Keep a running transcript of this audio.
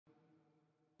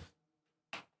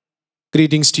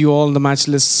Greetings to you all in the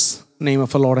matchless name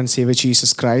of our Lord and Savior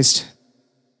Jesus Christ.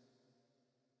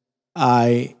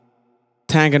 I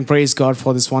thank and praise God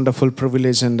for this wonderful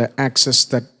privilege and access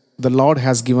that the Lord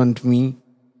has given to me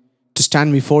to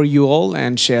stand before you all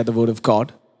and share the Word of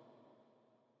God.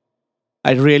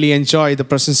 I really enjoy the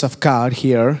presence of God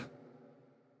here.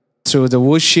 Through the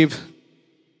worship,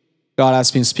 God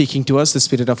has been speaking to us. The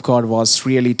Spirit of God was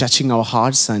really touching our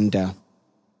hearts and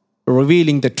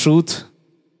revealing the truth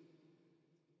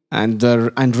and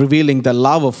revealing the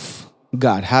love of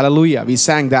God. Hallelujah. We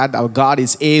sang that our God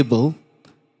is able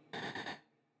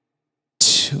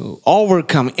to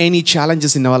overcome any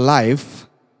challenges in our life.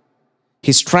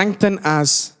 He strengthens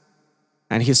us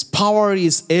and His power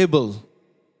is able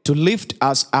to lift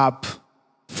us up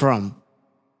from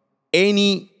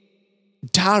any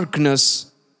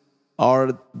darkness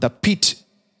or the pit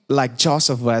like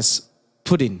Joseph was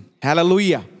put in.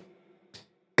 Hallelujah.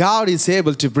 God is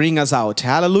able to bring us out.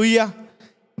 Hallelujah.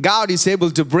 God is able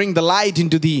to bring the light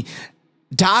into the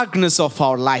darkness of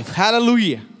our life.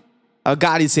 Hallelujah. Our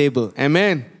God is able.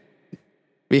 Amen.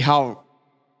 We have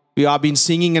been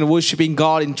singing and worshiping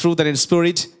God in truth and in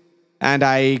spirit. And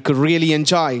I could really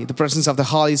enjoy the presence of the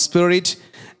Holy Spirit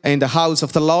in the house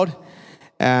of the Lord.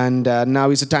 And now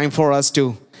is the time for us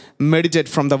to meditate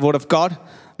from the Word of God.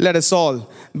 Let us all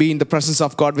be in the presence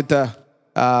of God with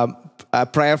a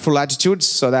prayerful attitude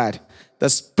so that the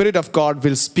Spirit of God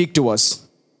will speak to us.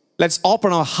 Let's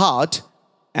open our heart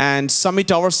and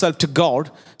submit ourselves to God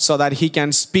so that He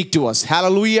can speak to us.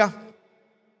 Hallelujah.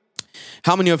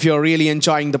 How many of you are really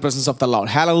enjoying the presence of the Lord?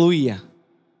 Hallelujah.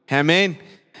 Amen.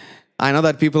 I know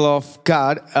that people of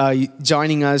God are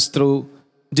joining us through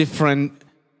different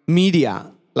media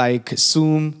like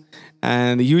Zoom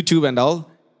and YouTube and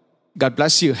all. God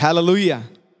bless you. Hallelujah.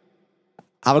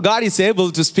 Our God is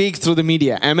able to speak through the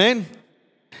media. Amen.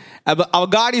 Our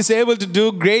God is able to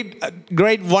do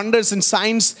great wonders and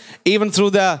signs even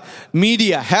through the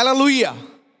media. Hallelujah.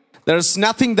 There's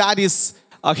nothing that is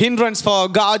a hindrance for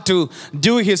God to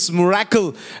do His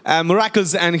miracles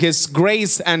and His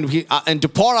grace and to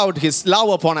pour out His love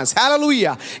upon us.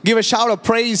 Hallelujah. Give a shout of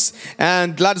praise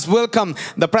and let us welcome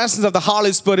the presence of the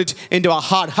Holy Spirit into our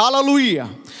heart.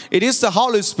 Hallelujah. It is the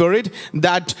Holy Spirit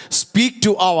that speaks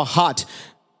to our heart.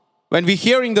 When we're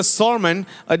hearing the sermon,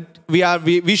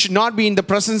 we should not be in the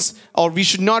presence, or we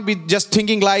should not be just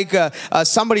thinking like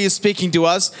somebody is speaking to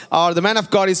us or the man of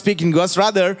God is speaking to us.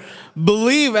 Rather,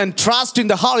 believe and trust in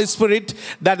the Holy Spirit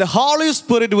that the Holy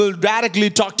Spirit will directly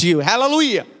talk to you.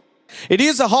 Hallelujah. It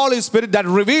is the Holy Spirit that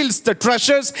reveals the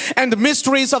treasures and the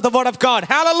mysteries of the Word of God.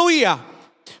 Hallelujah.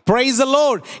 Praise the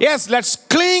Lord. Yes, let's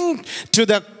cling to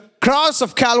the cross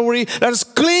of Calvary. Let us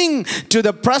cling to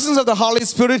the presence of the Holy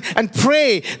Spirit and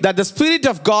pray that the Spirit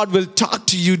of God will talk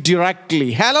to you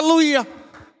directly. Hallelujah.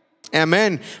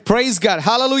 Amen. Praise God.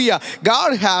 Hallelujah.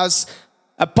 God has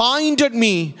appointed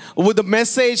me with the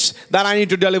message that I need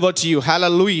to deliver to you.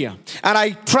 Hallelujah. And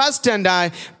I trust and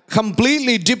I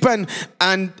completely depend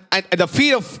at the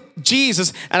feet of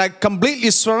Jesus, and I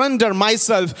completely surrender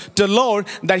myself to the Lord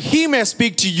that He may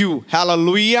speak to you.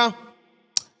 Hallelujah.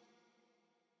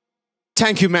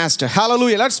 Thank you, Master.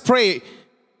 Hallelujah. Let's pray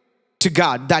to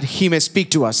God that He may speak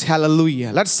to us.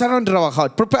 Hallelujah. Let's surrender our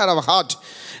heart, prepare our heart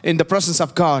in the presence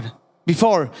of God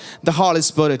before the Holy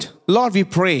Spirit. Lord, we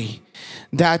pray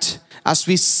that as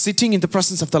we sitting in the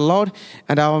presence of the Lord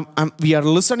and we are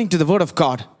listening to the Word of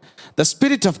God, the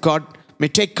Spirit of God may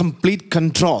take complete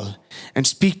control and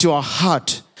speak to our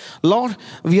heart. Lord,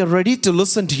 we are ready to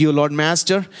listen to you, Lord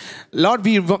Master. Lord,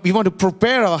 we want to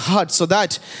prepare our hearts so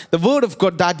that the Word of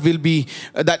God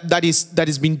that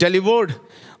is being delivered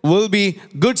will be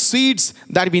good seeds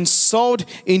that have been sowed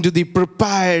into the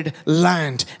prepared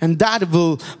land, and that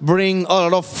will bring a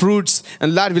lot of fruits,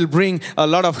 and that will bring a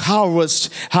lot of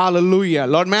harvest. Hallelujah.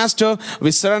 Lord Master, we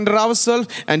surrender ourselves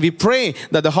and we pray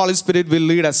that the Holy Spirit will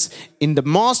lead us. In the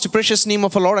most precious name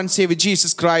of our Lord and Savior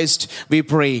Jesus Christ, we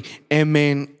pray.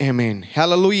 Amen. Amen.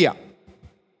 Hallelujah.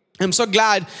 I'm so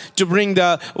glad to bring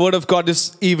the Word of God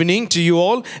this evening to you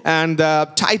all. And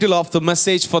the title of the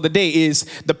message for the day is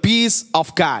The Peace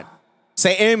of God.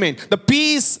 Say amen. The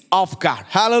peace of God.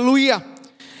 Hallelujah.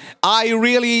 I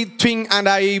really think and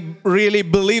I really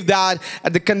believe that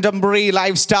the contemporary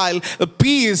lifestyle,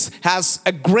 peace has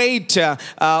a great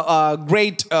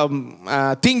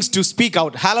things to speak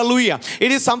out. Hallelujah.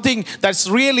 It is something that's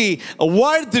really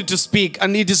worth to speak,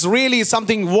 and it is really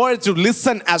something worth to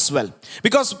listen as well.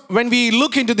 Because when we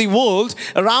look into the world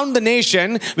around the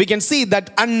nation, we can see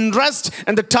that unrest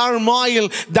and the turmoil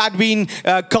that been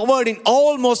covered in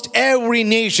almost every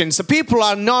nation. So people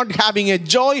are not having a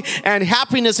joy and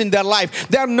happiness in their life.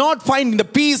 They are not finding the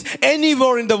peace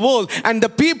anywhere in the world. And the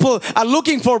people are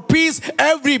looking for peace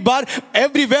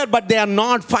everywhere, but they are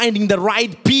not finding the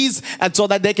right peace, and so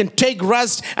that they can take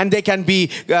rest and they can be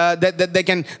they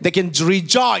can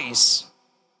rejoice.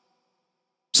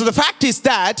 So the fact is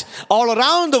that all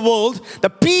around the world, the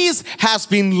peace has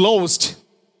been lost.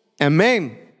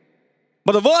 Amen.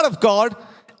 But the word of God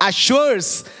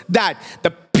assures that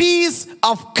the peace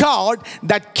of God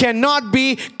that cannot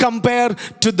be compared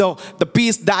to the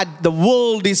peace that the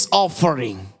world is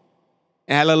offering.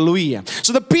 Hallelujah.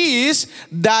 So the peace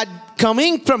that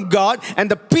coming from God and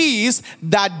the peace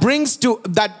that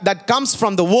that comes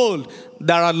from the world,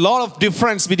 there are a lot of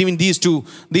difference between these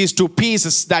two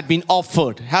pieces that been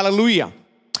offered. Hallelujah.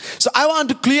 So I want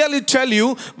to clearly tell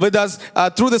you with us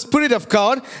through the Spirit of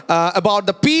God about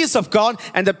the peace of God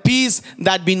and the peace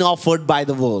that been offered by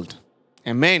the world.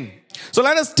 Amen. So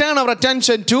let us turn our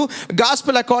attention to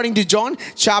Gospel according to John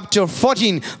chapter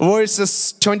 14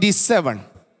 verses 27.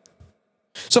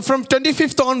 So from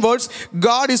 25th onwards,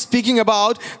 God is speaking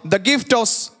about the gift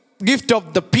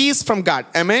of the peace from God.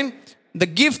 Amen. The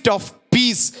gift of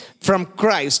peace from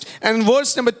Christ. And in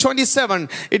verse number 27,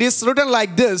 it is written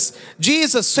like this.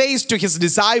 Jesus says to his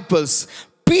disciples,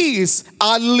 "Peace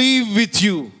I leave with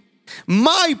you.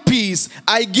 My peace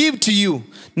I give to you.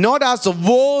 Not as the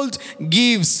world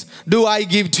gives, do I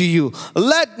give to you.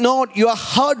 Let not your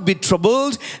heart be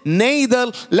troubled,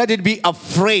 neither let it be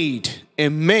afraid."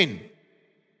 Amen.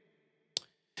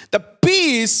 The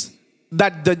peace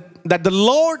that the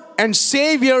Lord and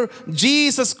Savior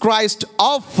Jesus Christ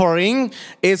offering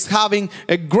is having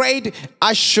a great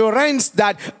assurance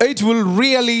that it will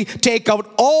really take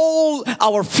out all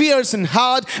our fears in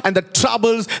heart and the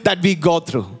troubles that we go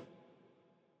through.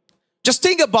 Just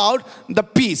think about the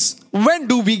peace. When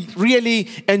do we really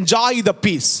enjoy the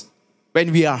peace?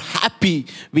 When we are happy,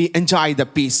 we enjoy the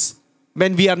peace.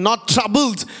 When we are not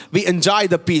troubled, we enjoy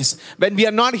the peace. When we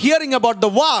are not hearing about the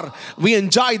war, we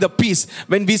enjoy the peace.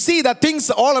 When we see that things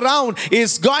all around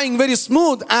is going very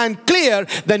smooth and clear,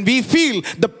 then we feel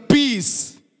the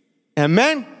peace.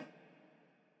 Amen.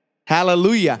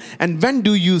 Hallelujah. And when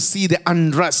do you see the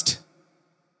unrest,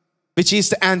 which is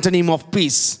the antonym of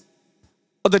peace,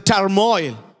 or the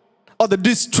turmoil, or the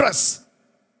distress?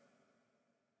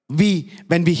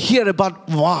 When we hear about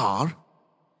war,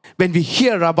 when we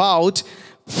hear about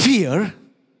fear,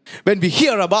 when we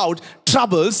hear about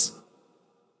troubles,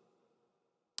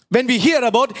 when we hear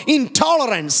about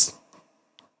intolerance,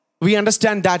 we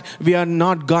understand that we are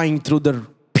not going through the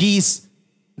peace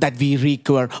that we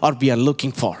require or we are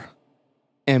looking for.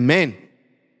 Amen.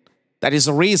 That is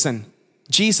the reason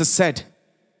Jesus said,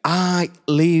 "I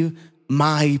leave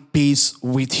my peace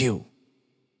with you."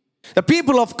 The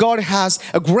people of God has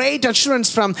a great assurance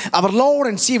from our Lord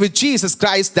and Savior Jesus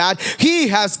Christ that He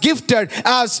has gifted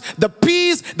us the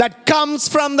peace that comes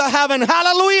from the heaven.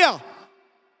 Hallelujah.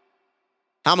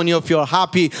 How many of you are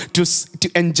happy to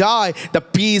enjoy the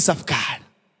peace of God?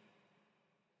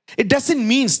 It doesn't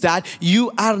mean that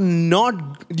you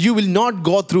will not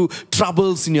go through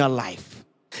troubles in your life.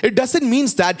 It doesn't mean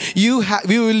that you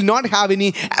will not have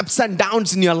any ups and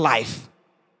downs in your life.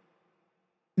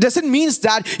 Doesn't mean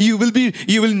that you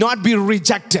will not be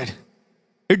rejected.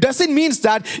 It doesn't mean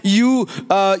that you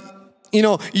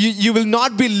will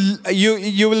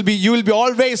be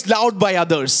always loved by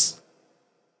others.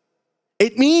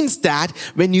 It means that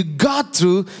when you go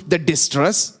through the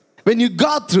distress, when you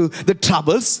go through the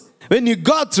troubles, when you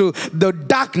go through the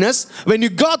darkness, when you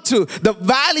go through the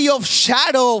valley of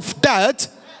shadow of death,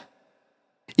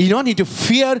 you don't need to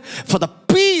fear, for the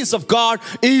peace of God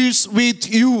is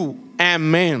with you.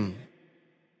 Amen.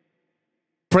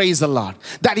 Praise the Lord.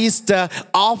 That is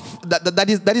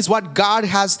what God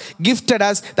has gifted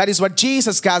us. That is what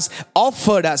Jesus has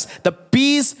offered us. The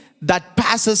peace that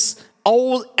passes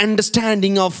all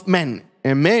understanding of men.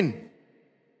 Amen.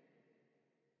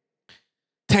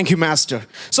 Thank you, Master.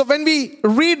 So when we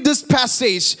read this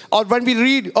passage, or when we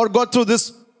read or go through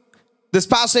this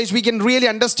passage, we can really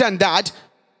understand that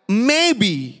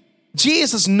maybe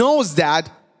Jesus knows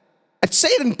that at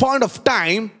certain point of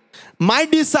time, my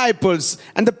disciples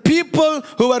and the people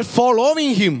who are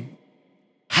following Him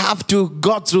have to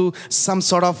go through some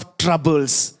sort of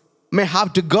troubles, may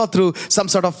have to go through some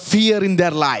sort of fear in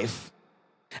their life.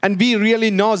 And we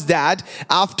really knows that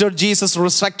after Jesus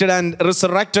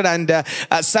resurrected and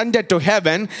ascended to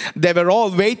heaven, they were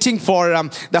all waiting for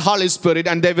the Holy Spirit,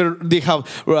 and they have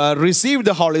received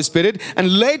the Holy Spirit.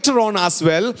 And later on as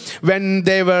well, when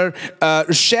they were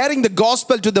sharing the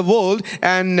gospel to the world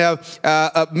and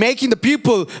making the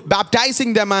people,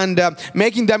 baptizing them and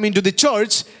making them into the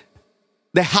church,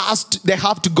 they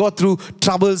have to go through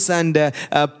troubles and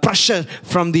pressure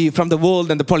from the world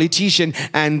and the politician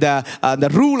and the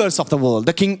rulers of the world,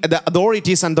 the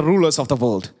authorities and the rulers of the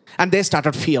world. And they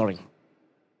started fearing.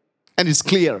 And it's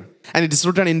clear. And it is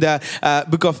written in the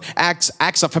book of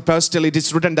Acts of Apostle. It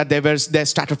is written that they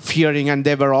started fearing, and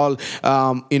they were all,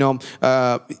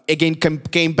 again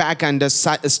came back and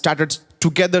started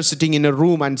together sitting in a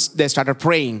room, and they started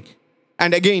praying.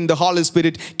 And again, the Holy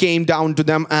Spirit came down to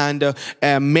them and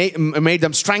made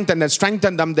them strengthened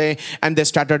them. And they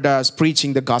started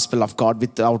preaching the gospel of God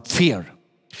without fear.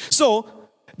 So,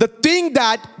 the thing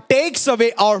that takes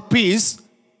away our peace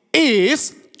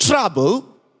is trouble,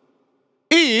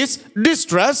 is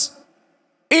distress,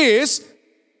 is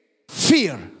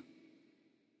fear.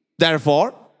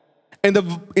 Therefore, in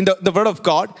the Word of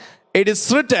God, it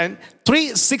is written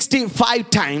 365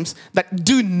 times that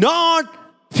do not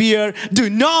fear, do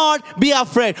not be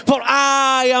afraid, for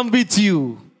I am with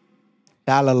you.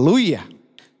 Hallelujah.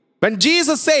 When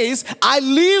Jesus says, I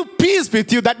leave peace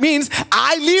with you, that means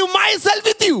I leave myself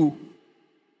with you.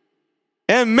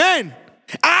 Amen.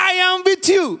 I am with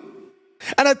you.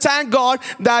 And I thank God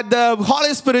that the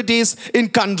Holy Spirit is in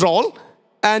control.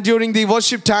 And during the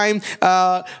worship time,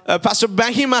 Pastor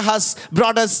Bahima has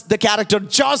brought us the character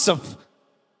Joseph,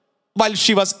 while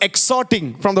she was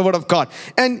exhorting from the Word of God.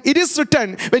 And it is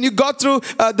written, when you go through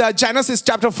the Genesis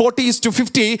chapter 40 to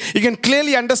 50, you can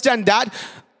clearly understand that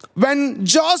when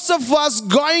Joseph was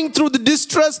going through the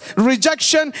distress,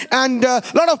 rejection, and a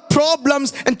lot of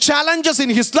problems and challenges in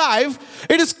his life,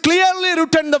 it is clearly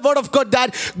written in the Word of God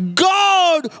that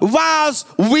God was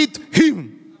with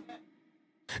him.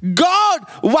 God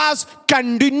was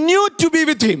continued to be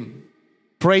with him.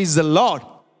 Praise the Lord.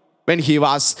 When he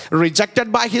was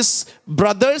rejected by his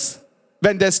brothers,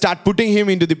 when they start putting him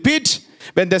into the pit,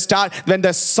 when they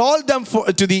sold them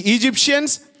to the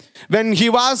Egyptians, when he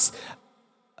was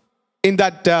in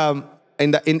that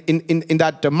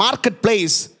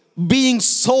marketplace being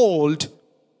sold,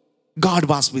 God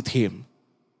was with him.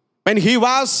 When he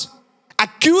was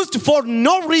accused for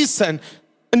no reason,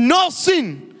 no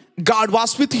sin, God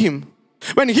was with him.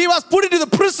 When he was put into the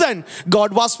prison,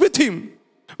 God was with him.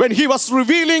 When he was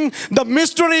revealing the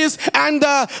mysteries and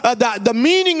the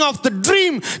meaning of the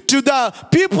dream to the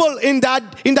people in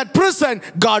that prison,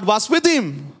 God was with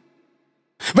him.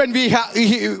 When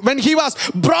he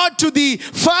was brought to the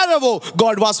Pharaoh,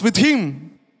 God was with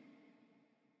him.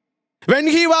 When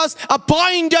he was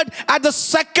appointed as the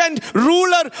second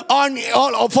ruler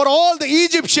for all the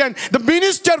Egyptian, the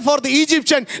minister for the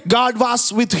Egyptian, God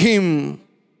was with him.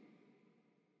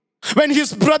 When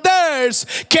his brothers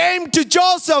came to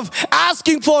Joseph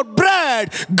asking for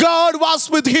bread, God was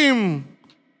with him.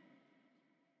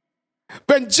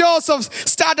 When Joseph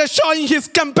started showing his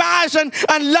compassion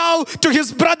and love to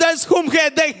his brothers whom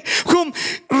had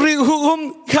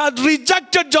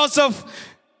rejected Joseph,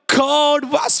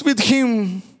 God was with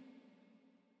him.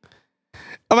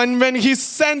 When he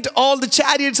sent all the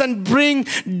chariots and bring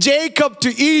Jacob to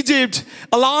Egypt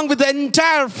along with the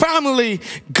entire family,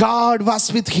 God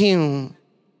was with him.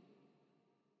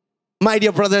 My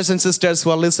dear brothers and sisters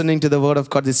who are listening to the Word of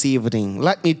God this evening,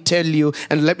 let me tell you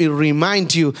and let me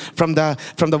remind you from the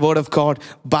Word of God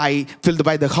filled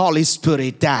by the Holy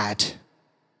Spirit that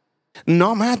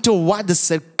no matter what the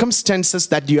circumstances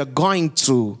that you are going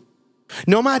through,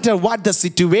 no matter what the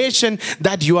situation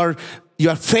that you are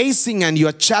facing and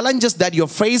your challenges that you're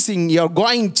facing, you're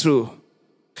going through,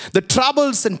 the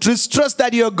troubles and distress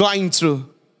that you're going through,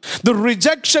 the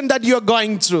rejection that you're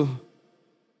going through,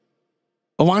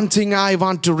 one thing I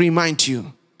want to remind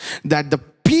you, that the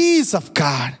peace of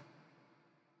God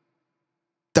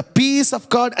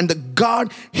and the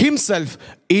God himself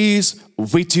is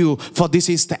with you. For this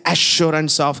is the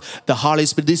assurance of the Holy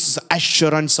Spirit. This is the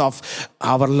assurance of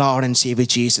our Lord and Savior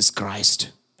Jesus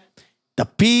Christ. The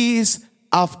peace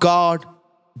of God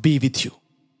be with you.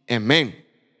 Amen.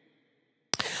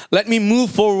 Let me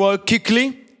move forward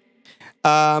quickly.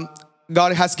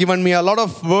 God has given me a lot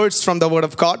of words from the Word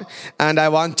of God, and I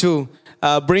want to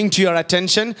bring to your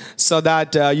attention so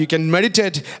that you can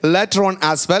meditate later on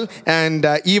as well. And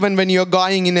even when you're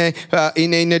going in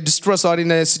a distress or in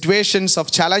a situations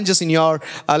of challenges in your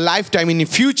lifetime, in the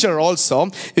future also,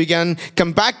 you can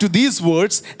come back to these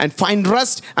words and find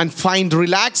rest and find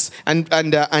relax and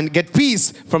get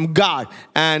peace from God.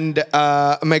 And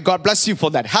may God bless you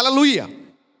for that. Hallelujah.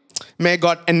 May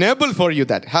God enable for you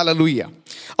that. Hallelujah.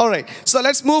 All right. So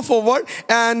let's move forward.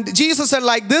 And Jesus said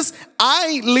like this,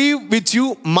 I leave with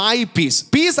you my peace.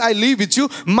 Peace I leave with you.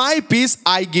 My peace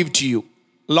I give to you.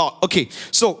 Lord. Okay.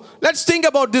 So let's think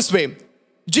about this way.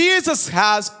 Jesus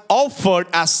has offered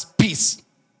us peace.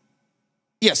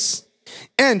 Yes.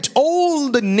 And all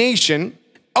the nation,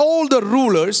 all the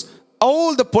rulers,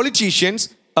 all the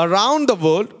politicians around the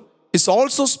world is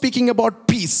also speaking about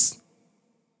peace.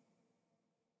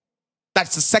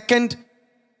 That's the second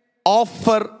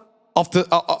offer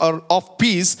of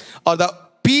peace, or the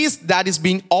peace that is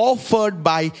being offered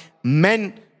by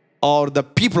men or the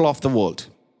people of the world.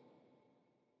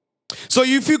 So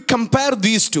if you compare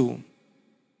these two,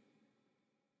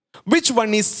 which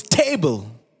one is stable?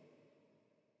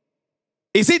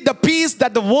 Is it the peace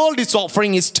that the world is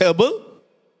offering is stable?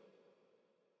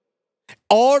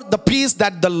 Or the peace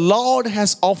that the Lord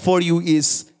has offered you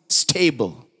is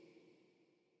stable?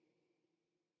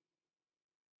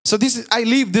 So I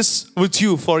leave this with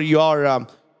you for your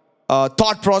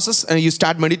thought process, and you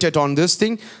start meditate on this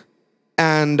thing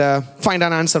and find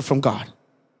an answer from God.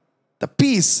 The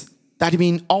peace that is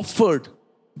being offered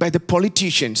by the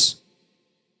politicians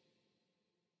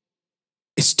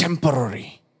is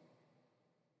temporary,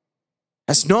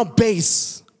 has no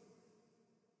base,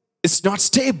 it's not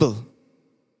stable.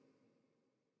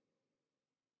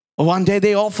 One day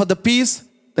they offer the peace,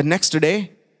 the next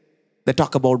day they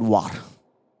talk about war.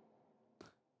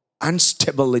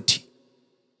 Instability.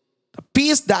 The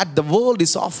peace that the world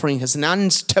is offering has an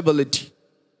instability.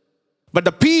 But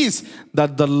the peace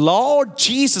that the Lord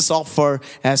Jesus offers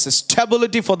has a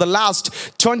stability for the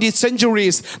last 20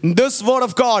 centuries. This word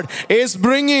of God is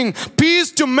bringing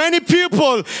peace to many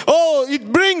people. Oh,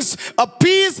 it brings a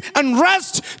peace and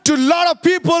rest to a lot of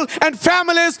people and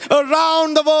families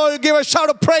around the world. Give a shout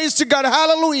of praise to God.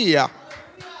 Hallelujah.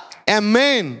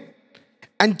 Amen.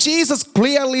 And Jesus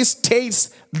clearly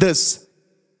states this.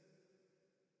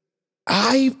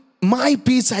 My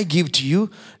peace I give to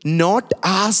you, not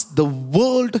as the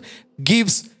world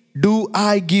gives, do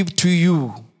I give to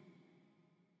you.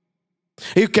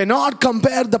 You cannot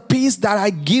compare the peace that I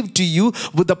give to you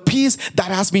with the peace that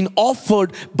has been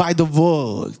offered by the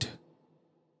world.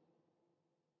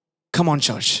 Come on,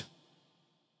 church.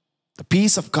 The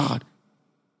peace of God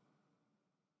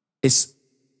is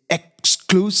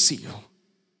exclusive.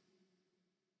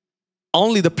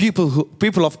 Only the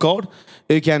people of God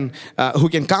who can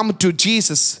come to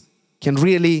Jesus can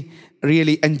really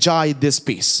enjoy this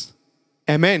peace.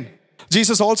 Amen.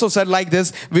 Jesus also said like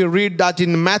this. We read that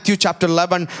in Matthew chapter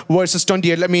 11 verses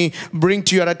 28. Let me bring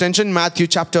to your attention Matthew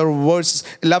chapter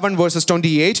 11 verses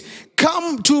 28.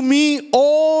 Come to me,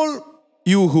 all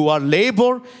you who are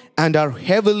labor and are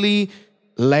heavily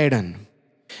laden,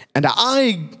 and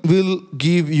I will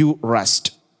give you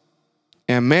rest.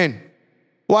 Amen.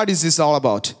 What is this all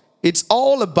about? It's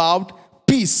all about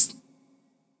peace.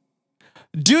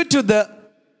 Due to the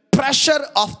pressure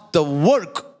of the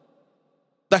work,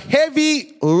 the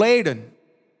heavy laden,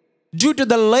 due to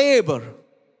the labor,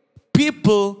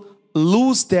 people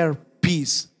lose their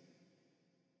peace.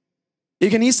 You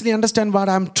can easily understand what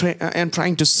I'm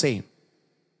trying to say.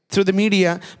 Through the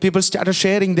media, people started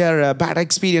sharing their bad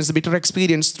experience, bitter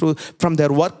experience from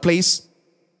their workplace.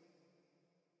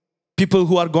 People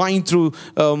who are going through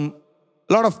a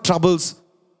lot of troubles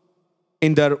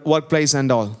in their workplace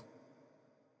and all.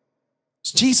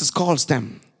 Jesus calls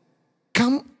them,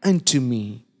 come unto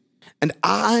me and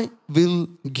I will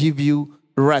give you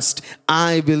rest.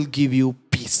 I will give you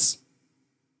peace.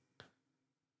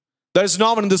 There is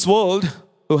no one in this world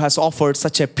who has offered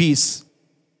such a peace.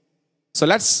 So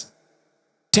let's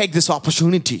take this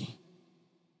opportunity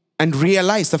and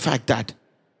realize the fact that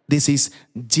this is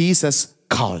Jesus'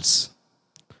 calls.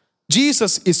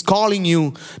 Jesus is calling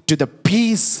you to the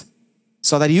peace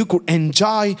so that you could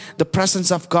enjoy the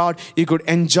presence of God. You could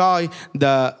enjoy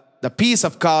the peace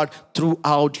of God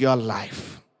throughout your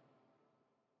life.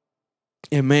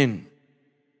 Amen.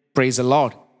 Praise the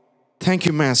Lord. Thank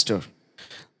you, Master.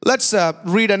 Let's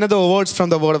read another words from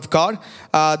the Word of God.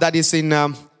 That is in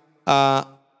the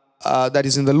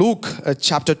Luke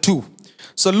chapter 2.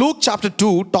 So Luke chapter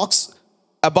 2 talks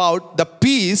about the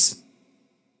peace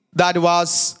that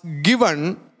was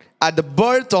given at the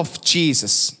birth of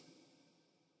Jesus.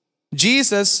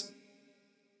 Jesus,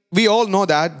 we all know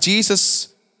that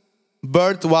Jesus'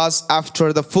 birth was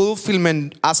after the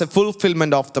fulfillment, as a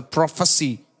fulfillment of the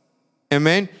prophecy.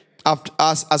 Amen.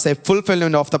 As a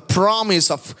fulfillment of the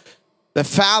promise of the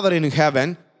Father in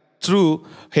heaven through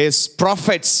his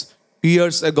prophets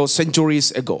years ago,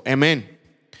 centuries ago. Amen.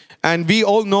 And we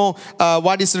all know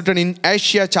what is written in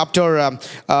Isaiah chapter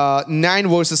 9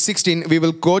 verses 16. We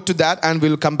will go to that and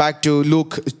we'll come back to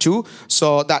Luke 2.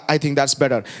 So that I think that's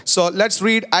better. So let's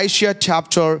read Isaiah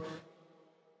chapter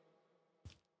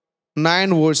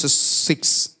 9 verses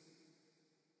 6.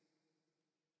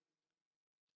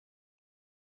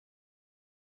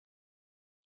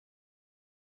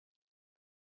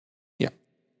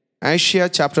 Isaiah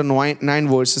chapter 9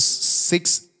 verses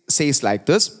 6 says like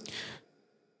this.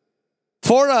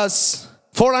 For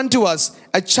unto us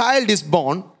a child is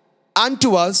born,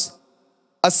 unto us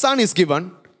a son is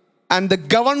given, and the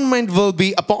government will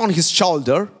be upon his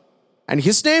shoulder, and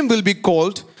his name will be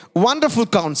called Wonderful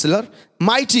Counselor,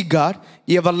 Mighty God,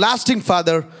 Everlasting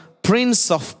Father, Prince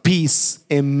of Peace.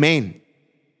 Amen.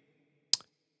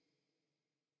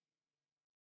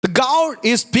 The God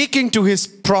is speaking to his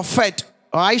prophet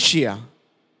Isaiah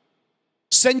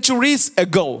centuries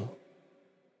ago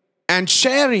and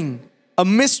sharing a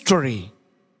mystery,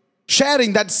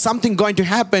 sharing that something going to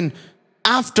happen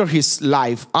after his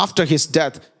life, after his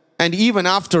death, and even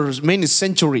after many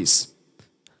centuries.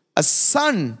 A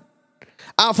son,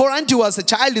 for unto us a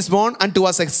child is born, unto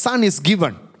us a son is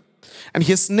given, and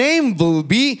his name will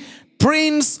be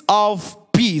Prince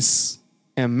of Peace.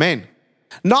 Amen.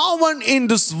 No one in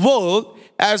this world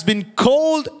has been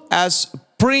called as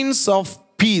Prince of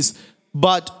Peace,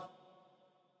 but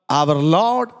our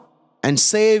Lord and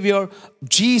Savior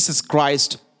Jesus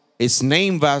Christ. His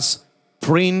name was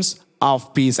Prince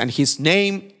of Peace, and his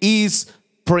name is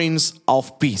Prince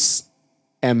of Peace.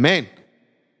 Amen.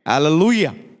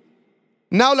 Hallelujah.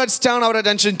 Now let's turn our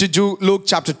attention to Luke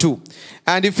chapter 2.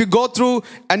 And if you go through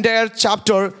entire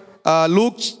chapter,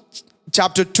 Luke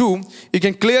chapter 2, you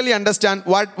can clearly understand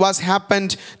what was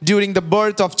happened during the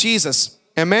birth of Jesus.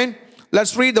 Amen.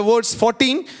 Let's read the words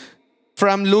 14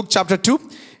 from Luke chapter 2.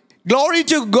 Glory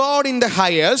to God in the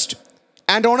highest,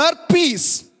 and on earth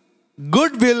peace,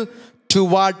 goodwill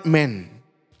toward men.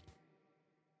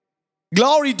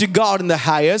 Glory to God in the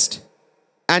highest,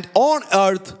 and on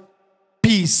earth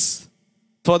peace.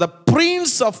 For the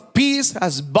Prince of Peace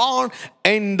has born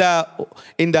in the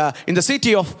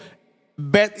city of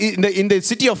in the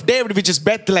city of David, which is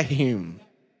Bethlehem.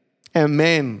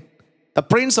 Amen. The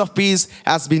Prince of Peace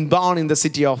has been born in the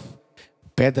city of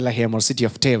Bethlehem, or city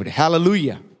of David.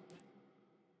 Hallelujah.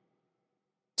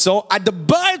 So at the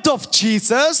birth of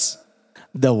Jesus,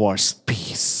 there was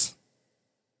peace.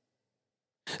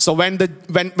 So when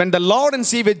the Lord and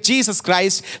Savior Jesus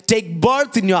Christ take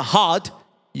birth in your heart,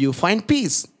 you find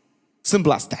peace.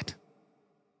 Simple as that.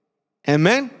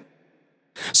 Amen.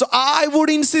 So I would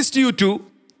insist you to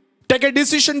take a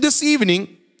decision this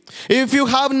evening. If you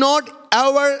have not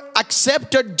ever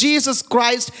accepted Jesus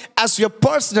Christ as your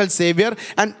personal Savior,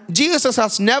 and Jesus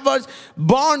has never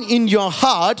born in your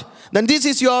heart, then this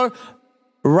is your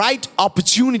right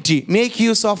opportunity. Make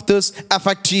use of this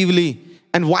effectively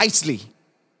and wisely.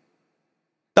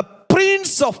 The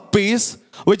Prince of Peace,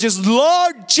 which is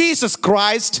Lord Jesus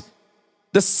Christ,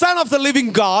 the Son of the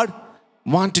living God,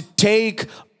 want to take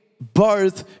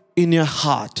birth in your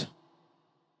heart.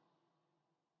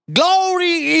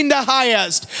 Glory in the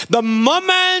highest. The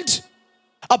moment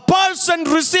a person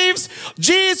receives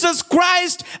Jesus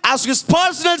Christ as his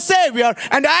personal Savior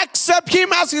and accept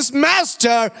him as his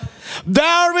master,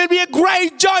 there will be a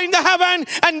great joy in the heaven,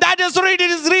 and that is the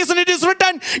reason it is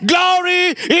written, glory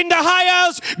in the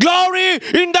highest, glory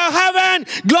in the heaven,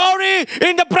 glory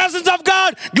in the presence of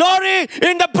God, glory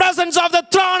in the presence of the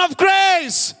throne of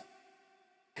grace.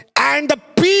 And the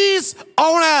peace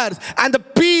on earth and the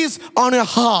peace on your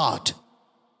heart.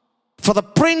 For the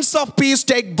Prince of Peace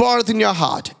take birth in your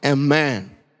heart.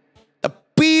 Amen. The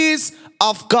peace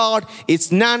of God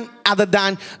is none other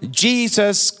than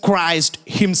Jesus Christ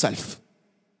himself.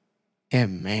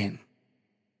 Amen.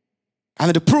 I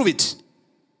want to prove it.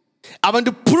 I want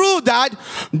to prove that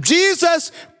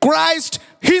Jesus Christ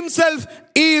himself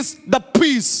is the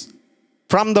peace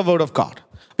from the word of God.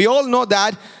 We all know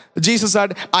that Jesus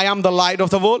said, I am the light of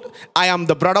the world. I am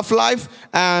the bread of life.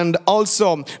 And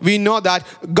also we know that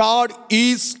God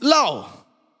is love.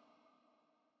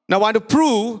 Now I want to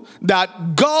prove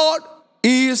that God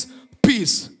is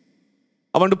peace.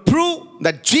 I want to prove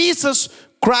that Jesus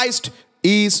Christ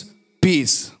is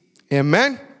peace.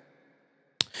 Amen.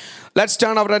 Let's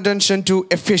turn our attention to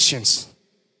Ephesians.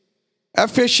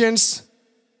 Ephesians.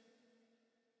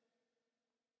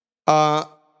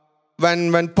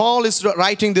 When Paul is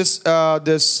writing this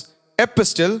this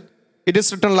epistle, it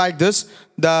is written like this: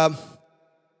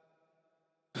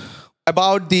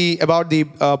 about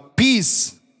the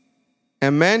peace.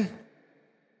 Amen.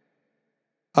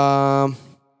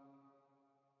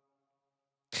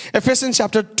 Ephesians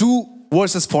chapter 2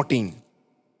 verses 14.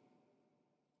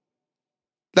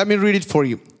 Let me read it for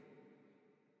you.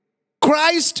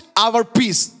 Christ our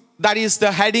peace. That is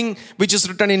the heading which is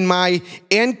written in my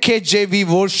NKJV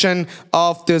version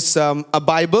of this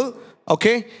Bible.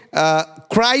 Okay.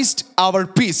 Christ our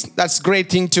peace. That's a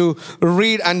great thing to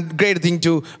read and great thing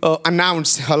to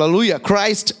announce. Hallelujah.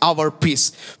 Christ our peace.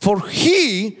 For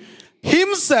he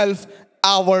himself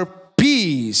our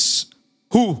peace.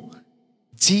 Who?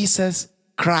 Jesus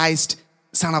Christ,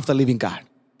 Son of the living God.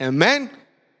 Amen.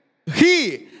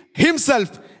 He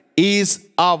himself is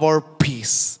our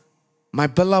peace. My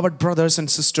beloved brothers and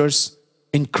sisters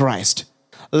in Christ,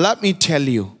 let me tell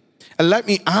you, and let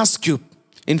me ask you,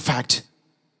 in fact,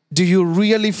 do you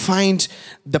really find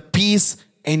the peace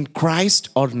in Christ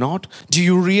or not? Do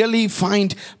you really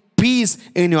find peace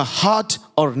in your heart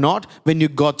or not when you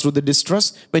go through the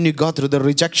distress, when you go through the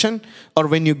rejection, or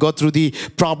when you go through the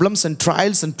problems and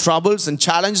trials and troubles and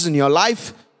challenges in your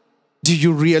life? Do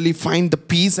you really find the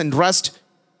peace and rest?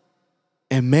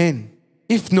 Amen.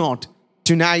 If not,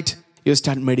 tonight you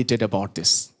start meditate about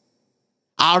this.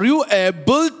 Are you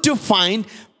able to find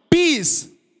peace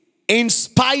in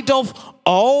spite of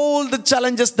all the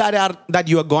challenges that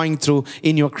you are going through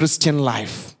in your Christian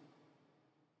life?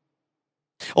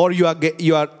 Or you are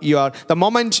the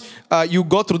moment you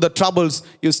go through the troubles,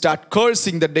 you start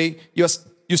cursing the day.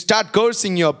 You start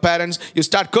cursing your parents. You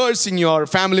start cursing your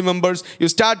family members. You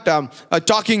start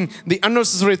talking the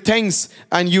unnecessary things,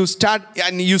 and you start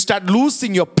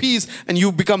losing your peace, and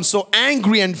you become so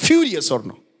angry and furious, or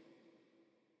no?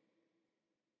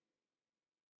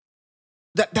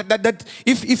 That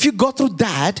if you go through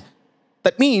that,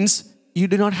 that means you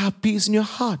do not have peace in your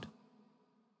heart.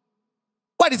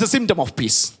 What is the symptom of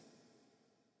peace?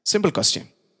 Simple question.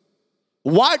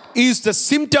 What is the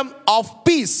symptom of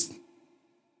peace?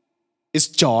 Is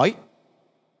joy,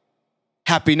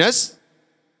 happiness,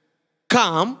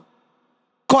 calm,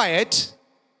 quiet,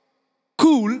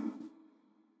 cool,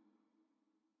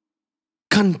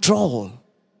 control,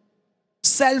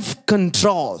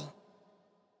 self-control.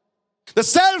 The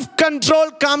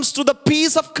self-control comes to the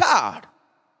peace of God.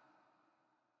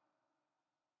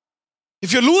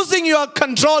 If you're losing your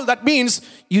control, that means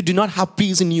you do not have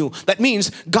peace in you. That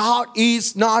means God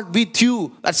is not with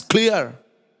you. That's clear.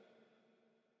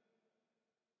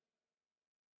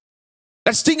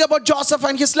 Let's think about Joseph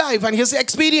and his life and his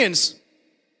experience.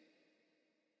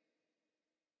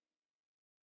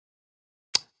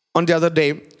 On the other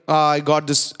day, I got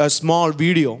a small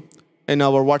video in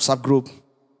our WhatsApp group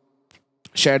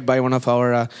shared by one of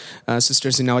our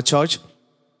sisters in our church.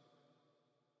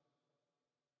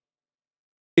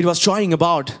 It was showing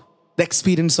about the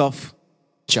experience of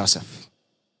Joseph.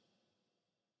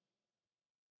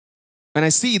 When I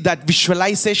see that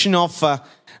visualization of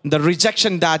the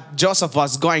rejection that Joseph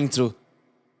was going through,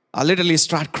 I literally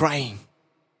start crying.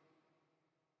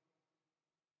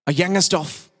 A youngest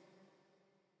of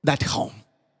that home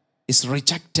is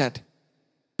rejected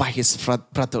by his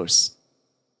brothers.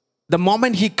 The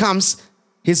moment he comes,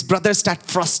 his brothers start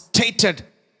frustrated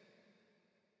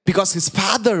because his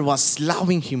father was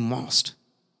loving him most.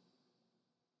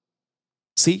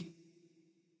 See?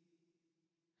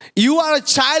 You are a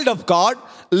child of God,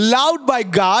 loved by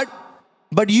God,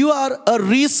 but you are a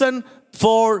reason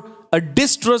for a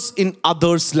distress in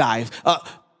others' life, a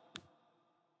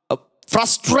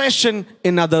frustration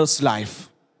in others' life.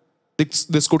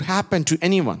 This could happen to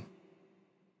anyone.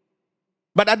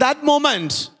 But at that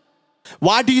moment,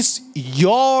 what is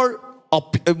your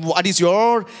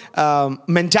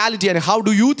mentality, and how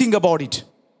do you think about it?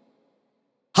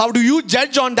 How do you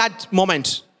judge on that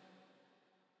moment?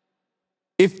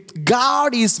 If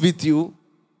God is with you,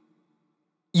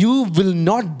 you will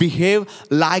not behave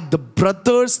like the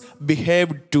brothers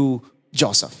behaved to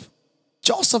Joseph.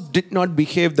 Joseph did not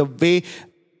behave the way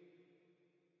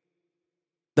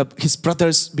his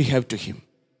brothers behaved to him.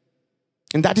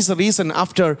 And that is the reason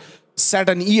after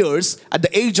certain years, at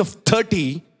the age of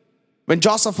 30, when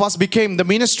Joseph became the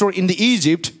minister in the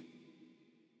Egypt,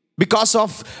 because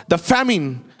of the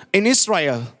famine in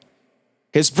Israel,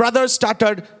 his brothers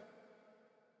started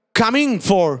coming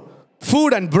for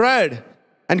food and bread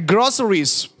and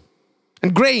groceries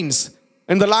and grains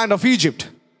in the land of Egypt.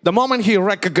 The moment he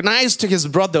recognized his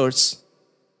brothers,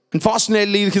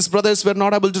 unfortunately, his brothers were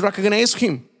not able to recognize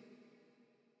him.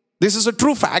 This is a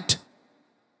true fact.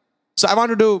 So I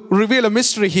wanted to reveal a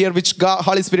mystery here, which God,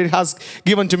 Holy Spirit has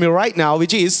given to me right now,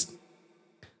 which is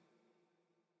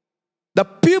the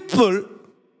people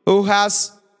who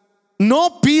has no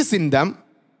peace in them,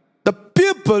 the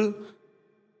people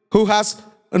who has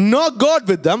no God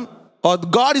with them, or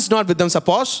God is not with them,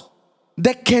 suppose,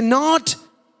 they cannot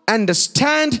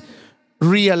understand,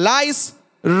 realize,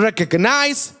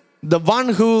 recognize the one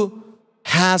who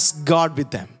has God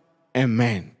with them.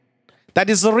 Amen. That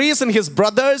is the reason his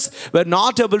brothers were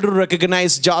not able to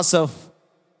recognize Joseph.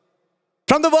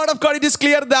 From the word of God, it is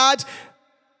clear that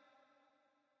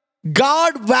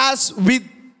God was with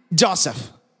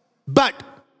Joseph, but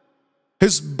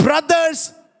his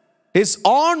brothers his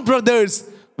own brothers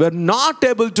were not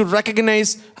able to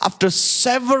recognize after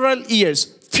several years,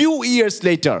 few years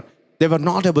later, they were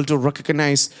not able to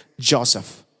recognize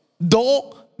Joseph,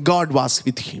 though God was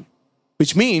with him.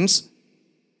 Which means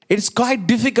it's quite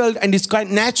difficult and it's quite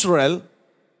natural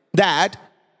that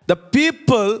the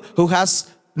people who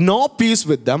has no peace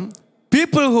with them,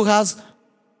 people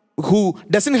who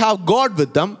doesn't have God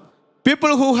with them,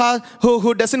 people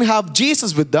who doesn't have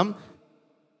Jesus with them,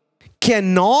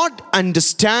 cannot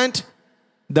understand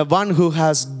the one who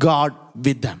has God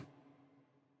with them.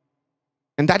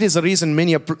 And that is the reason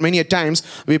many a times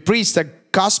we preach the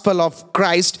gospel of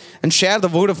Christ and share the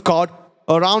word of God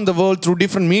around the world through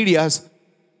different medias.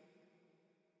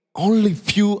 Only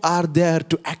few are there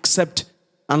to accept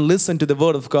and listen to the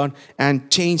word of God and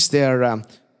change their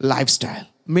lifestyle.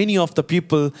 Many of the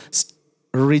people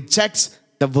reject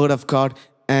the word of God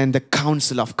and the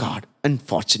counsel of God,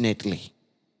 unfortunately.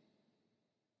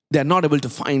 They are not able to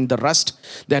find the rest.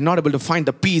 They are not able to find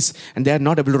the peace. And they are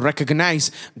not able to recognize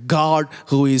God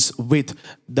who is with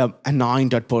the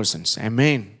anointed persons.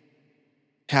 Amen.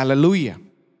 Hallelujah.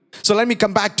 So let me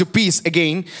come back to peace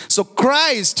again. So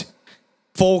Christ,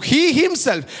 for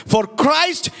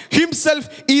Christ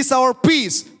himself is our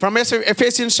peace. From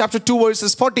Ephesians chapter 2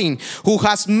 verses 14. Who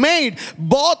has made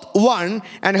both one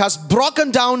and has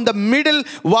broken down the middle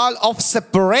wall of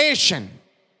separation.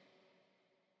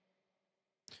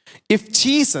 If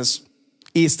Jesus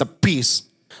is the peace,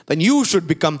 then you should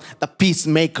become the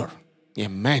peacemaker.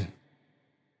 Amen.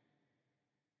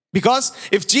 Because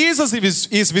if Jesus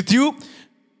is with you,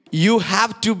 you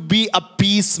have to be a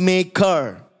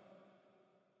peacemaker.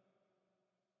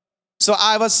 So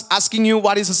I was asking you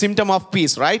what is a symptom of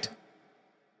peace, right?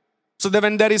 So that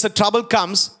when there is a trouble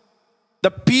comes,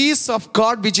 the peace of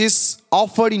God which is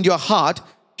offered in your heart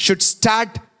should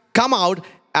come out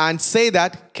and say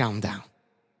that, calm down.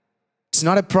 It's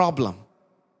not a problem.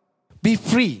 Be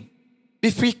free.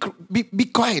 Be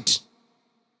quiet.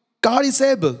 God is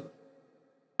able.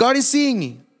 God is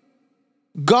seeing.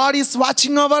 God is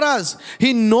watching over us.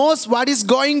 He knows what is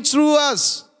going through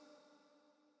us.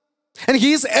 And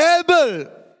He is able.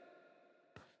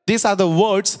 These are the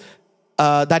words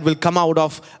that will come out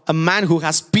of a man who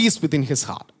has peace within his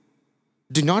heart.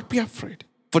 Do not be afraid.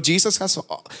 For Jesus has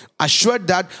assured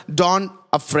that, don't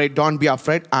be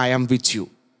afraid, I am with you.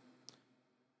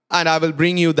 And I will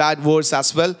bring you that verse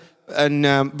as well. And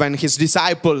when his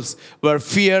disciples were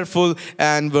fearful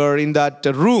and were in that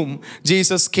room,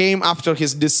 Jesus came after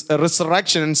his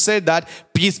resurrection and said that,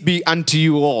 peace be unto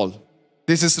you all.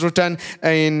 This is written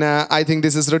in, I think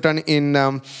this is written in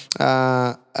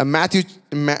Matthew,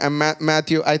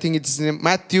 I think it's in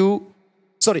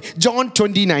John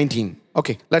 20:19.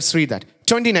 Okay, let's read that.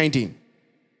 20:19.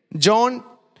 John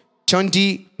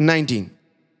 20:19.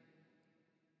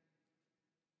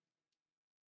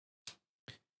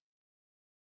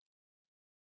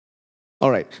 All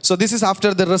right, so this is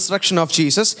after the resurrection of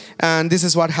Jesus, and this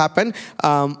is what happened.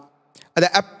 Then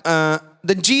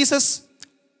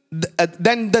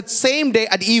the same day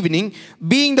at evening,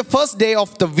 being the first day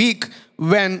of the week,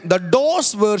 when the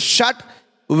doors were shut,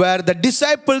 where the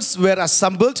disciples were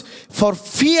assembled for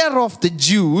fear of the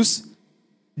Jews,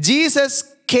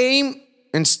 Jesus came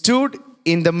and stood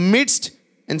in the midst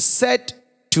and said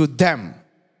to them,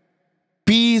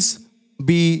 peace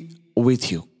be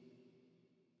with you.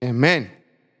 Amen.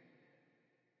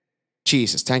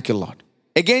 Jesus, thank you, Lord.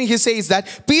 Again, he says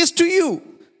that, peace to you.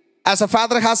 As a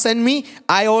Father has sent me,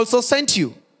 I also sent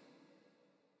you.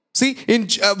 See, in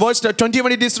verse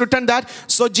 21, it is written that,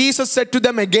 so Jesus said to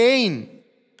them again,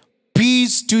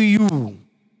 peace to you.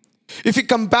 If you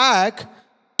come back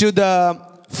to the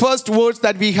first words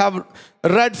that we have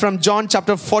read from John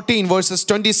chapter 14, verses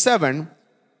 27,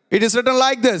 it is written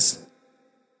like this.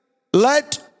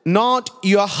 Let not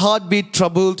your heart be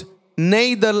troubled,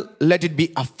 neither let it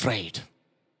be afraid.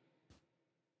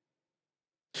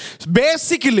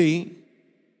 Basically,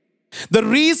 the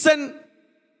reason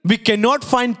we cannot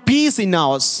find peace in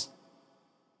us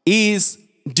is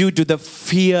due to the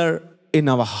fear in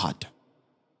our heart.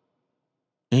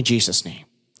 In Jesus' name.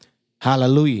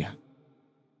 Hallelujah.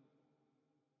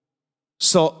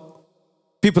 So,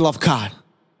 people of God,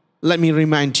 let me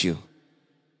remind you.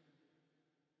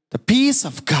 The peace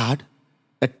of God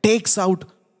that takes out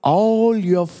all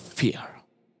your fear.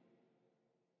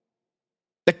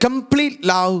 The complete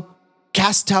love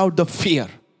casts out the fear.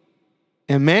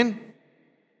 Amen.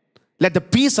 Let the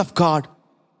peace of God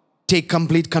take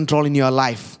complete control in your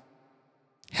life.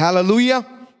 Hallelujah.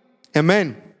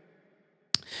 Amen.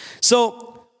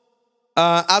 So,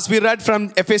 as we read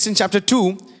from Ephesians chapter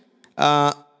 2,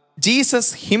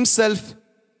 Jesus himself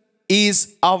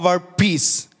is our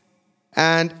peace.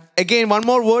 And again, one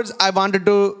more words I wanted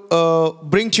to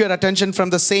bring to your attention from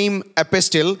the same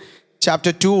epistle,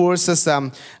 chapter 2, verses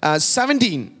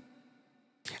 17.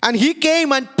 And he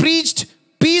came and preached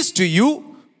peace to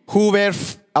you who were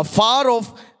afar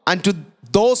off and to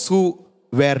those who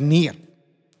were near.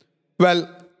 Well,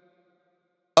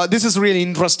 this is really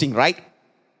interesting, right?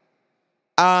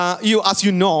 As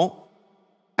you know,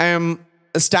 I am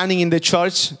standing in the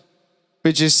church,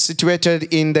 which is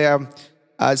situated in the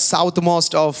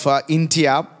southmost of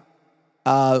India,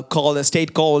 called a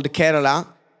state called Kerala,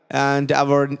 and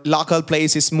our local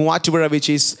place is Muatuvara, which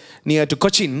is near to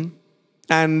Cochin.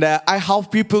 And I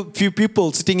have few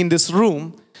people sitting in this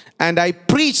room, and I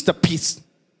preach the peace.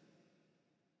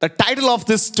 The title of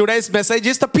this today's message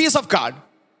is the peace of God.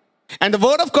 And the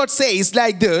word of God says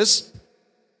like this,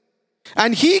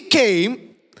 and he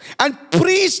came and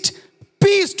preached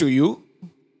peace to you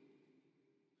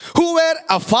who were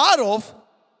afar off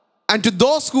and to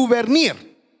those who were near.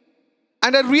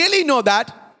 And I really know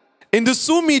that in this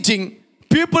Zoom meeting,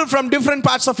 people from different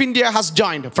parts of India has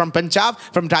joined, from Punjab,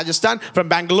 from Rajasthan, from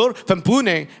Bangalore, from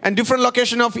Pune, and different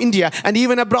locations of India, and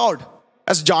even abroad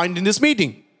has joined in this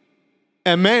meeting.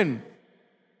 Amen.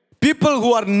 People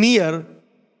who are near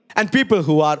and people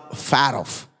who are far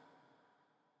off.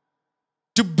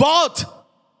 To both,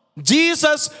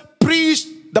 Jesus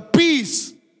preached the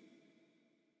peace.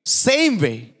 Same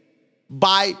way,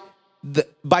 by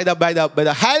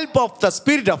the help of the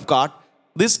Spirit of God,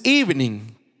 this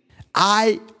evening,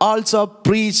 I also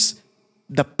preach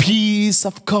the peace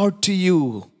of God to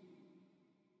you.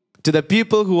 To the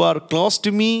people who are close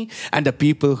to me and the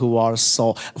people who are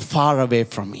so far away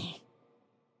from me.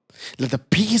 Let the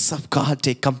peace of God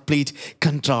take complete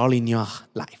control in your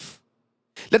life.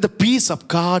 Let the peace of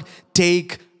God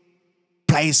take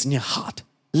place in your heart.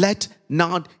 Let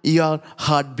not your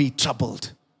heart be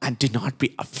troubled, and do not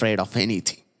be afraid of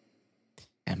anything.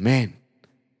 Amen.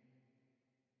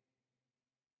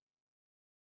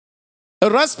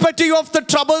 Irrespective of the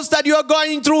troubles that you are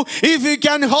going through, if you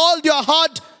can hold your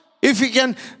heart, if you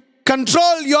can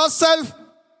control yourself,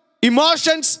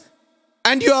 emotions,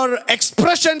 and your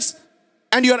expressions,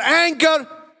 and your anger,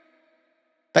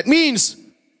 that means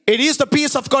it is the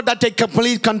peace of God that takes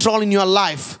complete control in your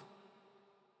life.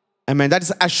 Amen. That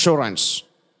is assurance.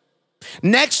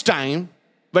 Next time,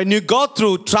 when you go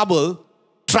through trouble,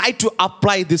 try to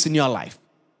apply this in your life.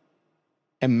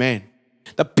 Amen.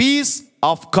 The peace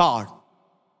of God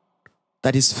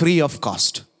that is free of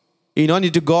cost. You don't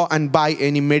need to go and buy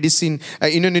any medicine.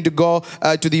 You don't need to go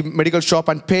to the medical shop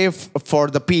and pay for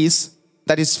the peace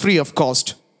that is free of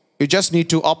cost. You just need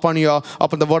to open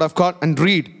the word of God and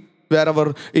read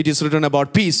wherever it is written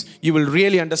about peace. You will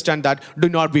really understand that. Do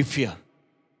not be fear,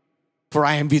 for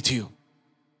I am with you.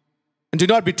 And do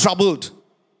not be troubled,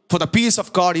 for the peace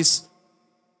of God is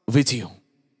with you.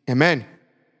 Amen.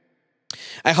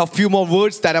 I have few more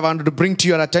words that I wanted to bring to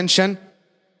your attention.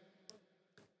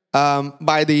 That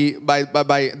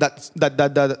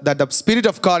the Spirit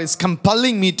of God is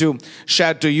compelling me to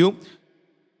share to you.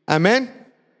 Amen.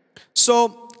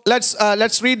 So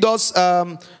let's read those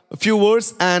few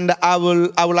words, and I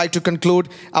would like to conclude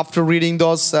after reading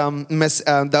those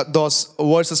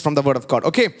verses from the Word of God.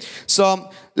 Okay. So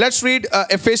let's read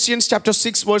Ephesians chapter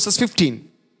 6 verses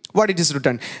 15. What it is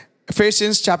written?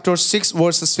 Ephesians chapter 6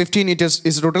 verses 15. It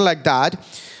is written like that.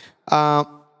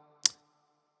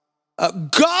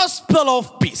 Gospel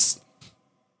of peace.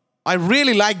 I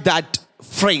really like that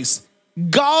phrase.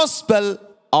 Gospel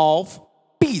of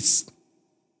peace.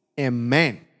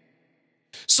 Amen.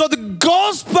 So the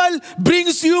gospel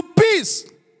brings you peace.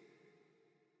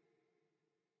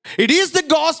 It is the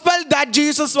gospel that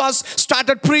Jesus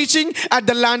started preaching at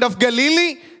the land of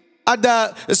Galilee, at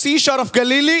the seashore of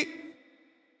Galilee,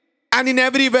 and in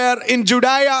everywhere in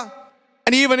Judea,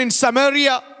 and even in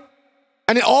Samaria,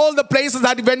 and in all the places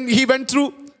that when he went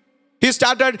through. He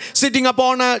started sitting up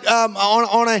on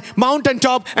a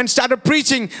mountaintop and started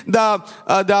preaching the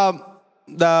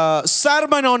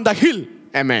sermon on the hill.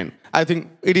 Amen. I think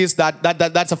it is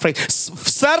that's a phrase.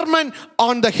 Sermon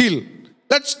on the hill.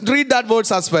 Let's read that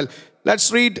verse as well.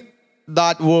 Let's read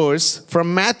that verse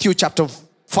from Matthew chapter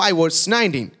 5 verse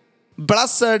 19.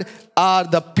 Blessed are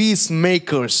the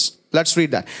peacemakers. Let's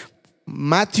read that.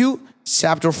 Matthew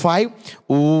chapter 5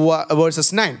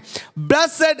 verses 9.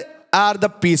 Blessed are the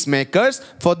peacemakers,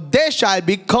 for they shall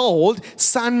be called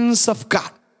sons of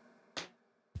God.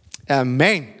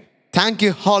 Amen. Thank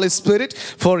you, Holy Spirit,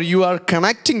 for you are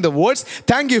connecting the words.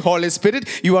 Thank you, Holy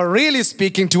Spirit. You are really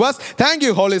speaking to us. Thank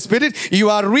you, Holy Spirit. You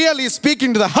are really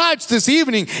speaking to the hearts this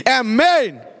evening.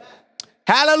 Amen.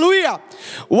 Hallelujah.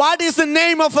 What is the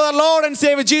name of our Lord and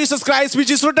Savior Jesus Christ, which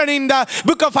is written in the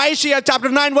book of Isaiah chapter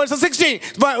 9 verse 16,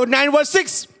 9 verse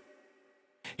 6.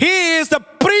 He is the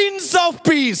Prince of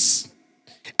Peace.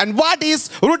 And what is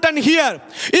written here?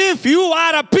 If you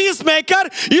are a peacemaker,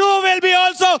 you will be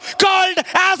also called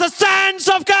as the sons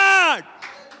of God.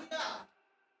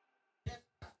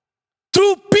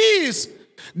 Through peace,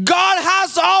 God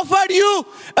has offered you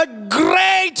a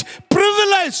great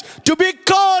privilege to be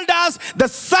called as the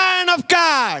Son of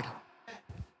God.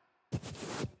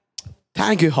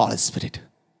 Thank you, Holy Spirit.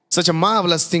 Such a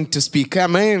marvelous thing to speak.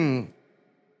 Amen.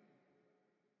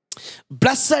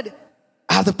 Blessed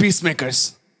are the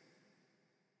peacemakers.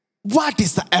 What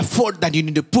is the effort that you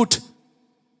need to put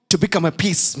to become a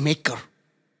peacemaker?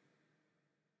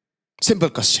 Simple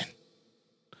question.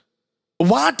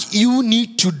 What you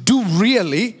need to do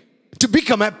really to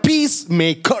become a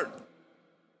peacemaker?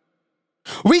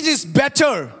 Which is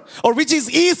better or which is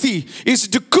easy, is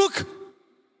to cook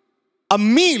a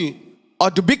meal or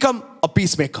to become a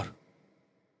peacemaker?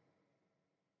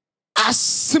 As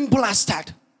simple as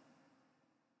that.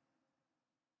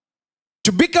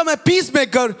 To become a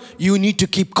peacemaker, you need to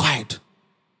keep quiet.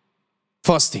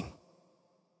 First thing.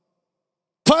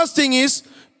 First thing is,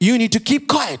 you need to keep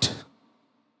quiet.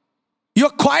 Your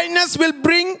quietness will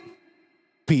bring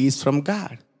peace from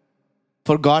God.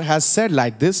 For God has said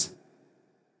like this,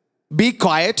 be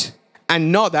quiet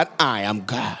and know that I am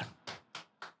God.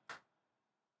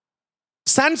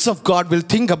 Sons of God will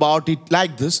think about it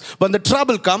like this. When the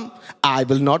trouble comes, I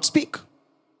will not speak.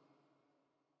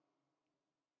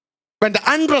 When the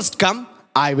unrest comes,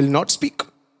 I will not speak.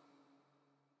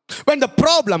 When the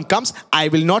problem comes, I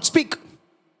will not speak.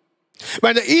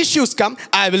 When the issues come,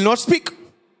 I will not speak.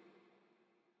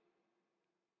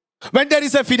 When there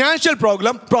is a financial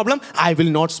problem, I will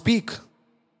not speak.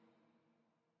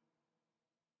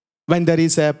 When there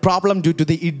is a problem due to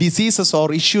the diseases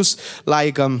or issues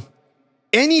like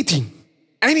anything,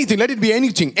 let it be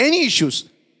anything, any issues,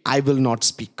 I will not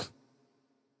speak.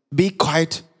 Be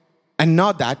quiet and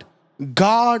know that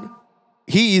God,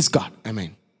 He is God.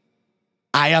 Amen.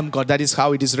 I am God. That is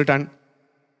how it is written.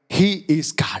 He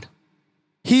is God.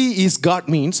 He is God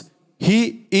means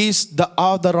He is the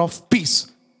author of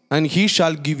peace. And He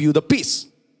shall give you the peace.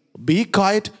 Be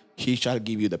quiet. He shall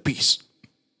give you the peace.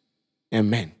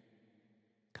 Amen.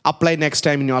 Apply next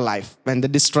time in your life. When the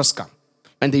distress comes.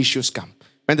 When the issues come.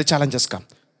 When the challenges come.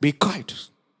 Be quiet.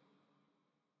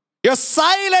 Your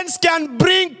silence can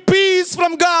bring peace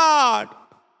from God.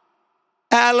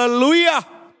 Hallelujah.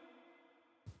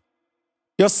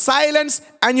 Your silence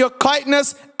and your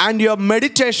quietness and your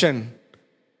meditation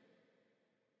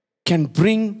can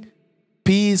bring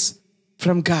peace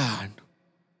from God.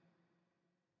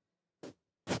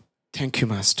 Thank you,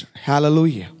 Master.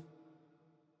 Hallelujah.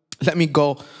 Let me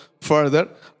go further.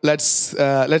 Let's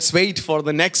wait for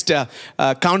the next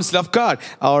counsel of God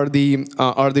or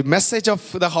the message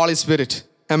of the Holy Spirit.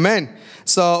 Amen.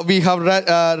 So we have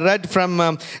read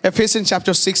from Ephesians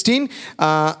chapter 16.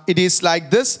 It is like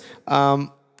this.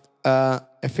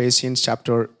 Ephesians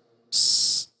chapter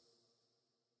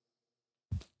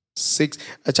 6,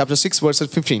 chapter 6, verse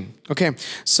 15. Okay.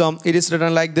 So it is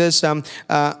written like this.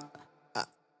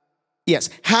 Yes.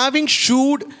 Having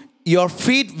shod your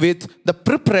feet with the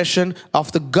preparation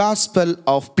of the gospel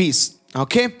of peace.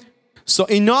 Okay. So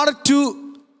in order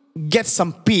to get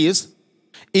some peace,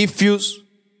 if you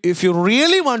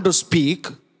really want to speak,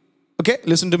 okay,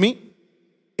 listen to me.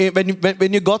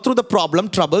 When you go through the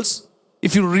troubles,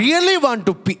 if you really want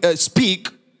to speak,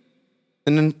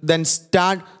 then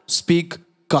start speak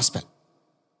gospel.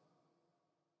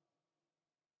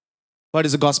 What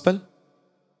is the gospel?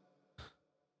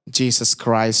 Jesus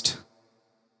Christ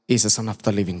is the Son of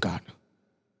the living God.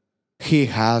 He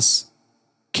has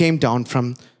came down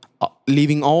from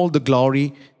leaving all the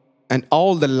glory and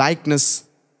all the likeness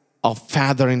of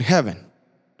Father in heaven.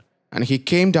 And He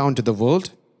came down to the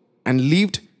world and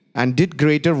lived and did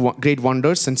great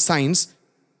wonders and signs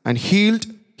and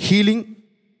healing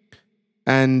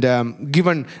and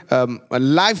given a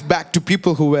life back to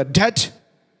people who were dead.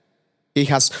 He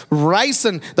has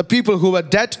risen the people who were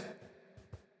dead,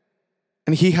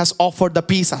 and He has offered the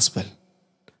peace as well.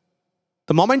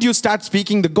 The moment you start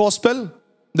speaking the gospel,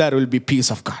 there will be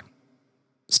peace of God.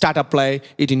 Start apply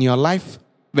it in your life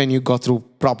when you go through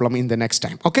problem in the next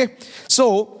time. Okay?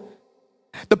 So,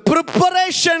 the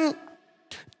preparation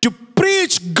to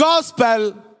preach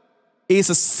gospel is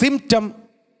a symptom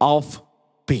of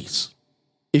peace.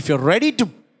 If you're ready to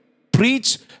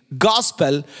preach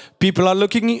gospel, people are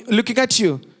looking at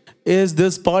you. Is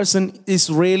this person is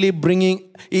really bringing,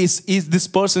 is this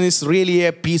person is really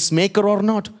a peacemaker or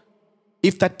not?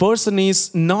 if that person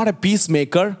is not a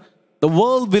peacemaker, the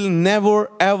world will never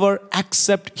ever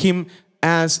accept him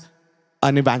as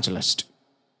an evangelist.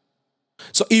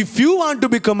 So if you want to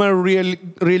become a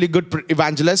really good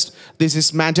evangelist, this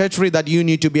is mandatory that you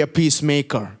need to be a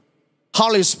peacemaker.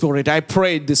 Holy Spirit, I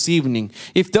prayed this evening,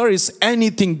 if there is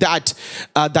anything that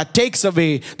takes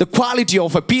away the quality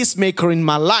of a peacemaker in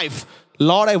my life,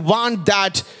 Lord, I want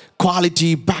that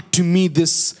quality back to me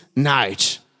this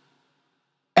night.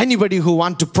 Anybody who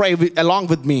wants to pray along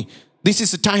with me, this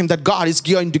is a time that God is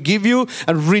going to give you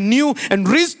and renew and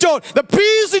restore the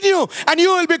peace in you. And you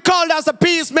will be called as a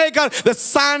peacemaker, the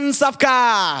sons of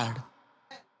God.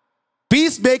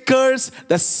 Peacemakers,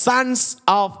 the sons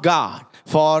of God.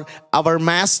 For our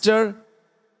Master,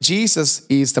 Jesus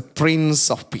is the Prince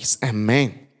of Peace.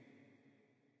 Amen.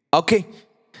 Okay.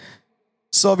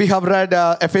 So we have read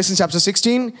Ephesians chapter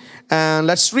 16. And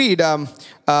let's read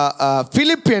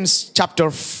Philippians chapter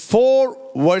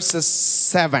 4 verses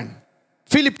 7.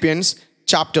 Philippians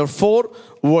chapter 4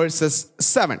 verses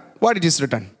 7. What it is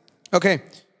written? Okay.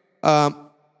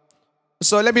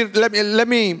 So let me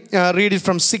read it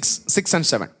from 6 and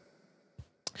 7.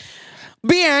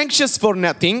 Be anxious for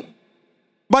nothing,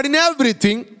 but in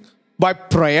everything by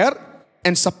prayer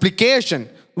and supplication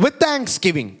with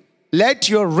thanksgiving, let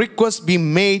your requests be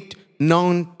made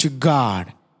known to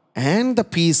God. And the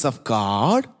peace of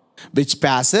God, which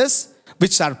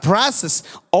surpasses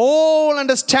all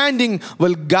understanding,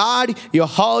 will guard your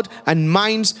heart and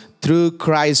minds through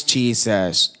Christ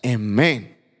Jesus. Amen.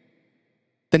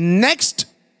 The next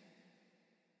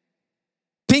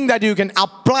thing that you can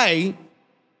apply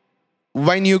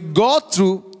when you go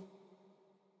through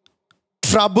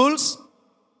troubles,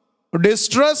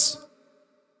 distress,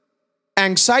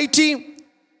 anxiety,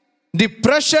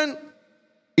 depression,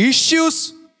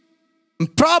 issues,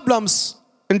 problems,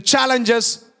 and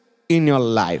challenges in your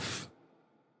life.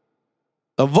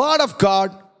 The Word of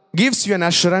God gives you an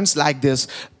assurance like this.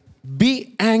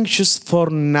 Be anxious for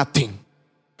nothing.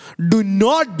 Do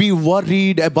not be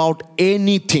worried about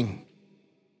anything.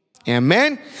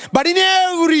 Amen. But in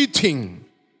everything,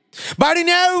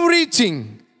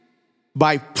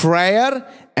 by prayer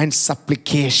and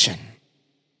supplication.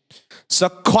 So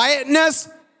quietness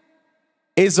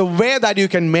is a way that you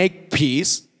can make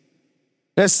peace.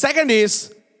 The second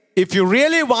is, if you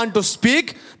really want to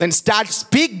speak, then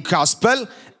speak gospel.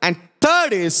 And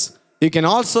third is, you can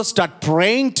also start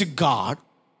praying to God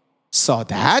so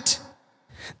that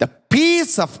the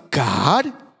peace of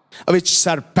God, which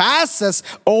surpasses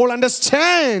all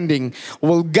understanding,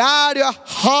 will guard your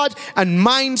heart and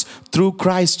minds through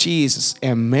Christ Jesus.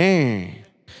 Amen.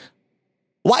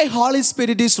 Why Holy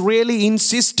Spirit is really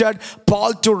insisted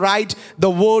Paul to write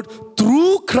the word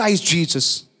through Christ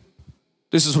Jesus?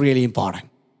 This is really important.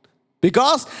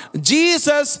 Because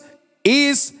Jesus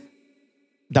is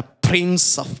the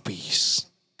Prince of Peace.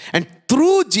 And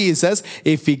through Jesus,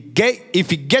 if we get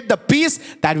the peace,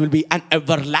 that will be an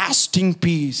everlasting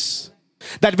peace.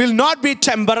 That will not be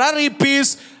temporary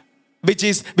peace, which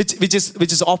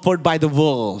is offered by the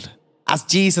world. As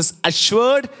Jesus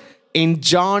assured in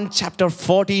John chapter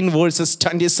 14 verses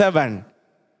 27.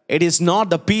 It is not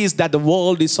the peace that the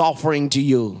world is offering to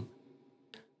you.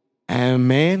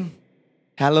 Amen.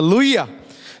 Hallelujah.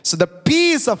 So the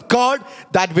peace of God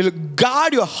that will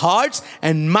guard your hearts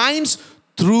and minds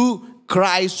through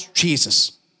Christ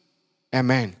Jesus.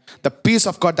 Amen. The peace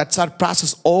of God that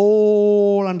surpasses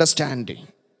all understanding,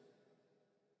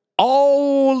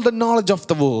 all the knowledge of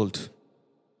the world,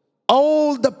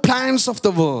 all the plans of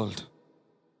the world,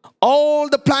 all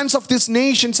the plans of these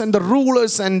nations and the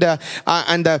rulers and the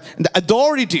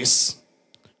authorities.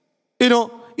 You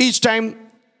know, each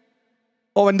time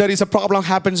when there is a problem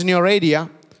happens in your area,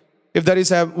 if there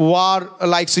is a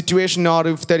war-like situation, or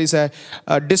if there is a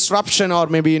disruption, or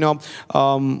maybe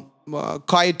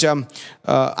quite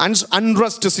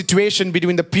unrest situation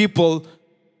between the people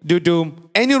due to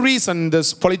any reason,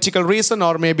 this political reason,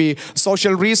 or maybe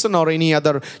social reason, or any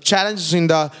other challenges in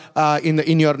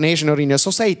your nation or in your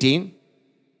society,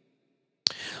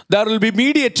 there will be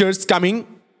mediators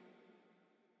coming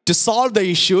to solve the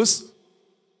issues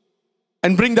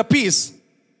and bring the peace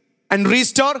and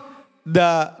restore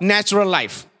the natural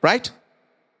life, right?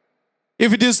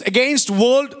 If it is against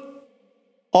world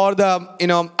or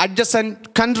the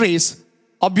adjacent countries,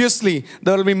 obviously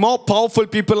there will be more powerful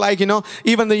people, like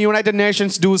even the United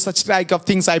Nations do such like of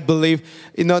things. I believe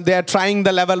they are trying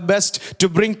the level best to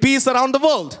bring peace around the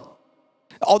world.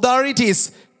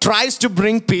 Authorities tries to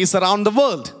bring peace around the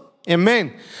world.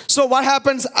 Amen. So what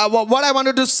happens, what I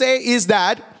wanted to say is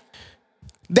that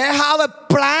they have a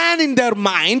plan in their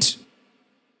mind.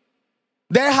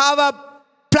 They have a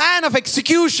plan of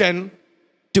execution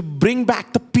to bring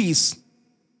back the peace.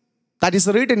 That is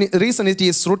the reason it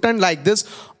is written like this.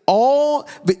 All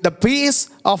with the peace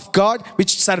of God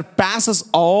which surpasses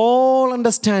all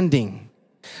understanding.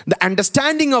 The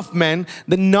understanding of men,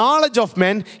 the knowledge of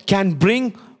men can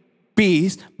bring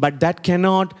peace, but that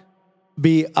cannot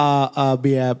be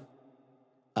a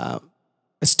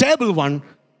stable one,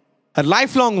 a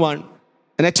lifelong one,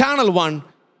 an eternal one.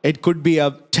 It could be a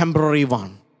temporary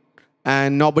one.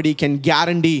 And nobody can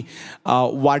guarantee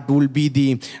what would be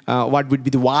the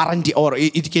warranty, or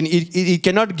it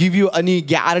cannot give you any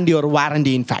guarantee or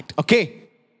warranty, in fact. Okay,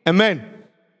 amen.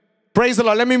 Praise the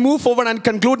Lord. Let me move forward and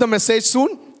conclude the message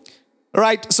soon.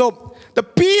 Right. So the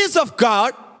peace of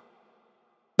God,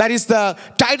 that is the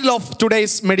title of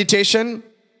today's meditation,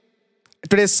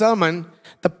 today's sermon.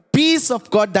 The peace of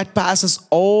God that passes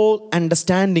all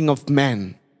understanding of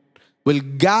men will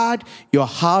guard your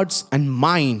hearts and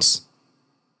minds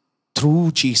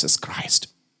through Jesus Christ.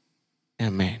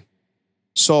 Amen.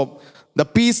 So the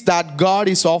peace that God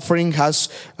is offering has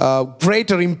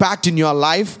greater impact in your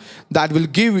life, that will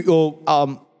give you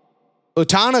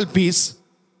eternal peace.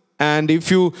 And if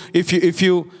you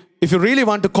really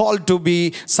want to call to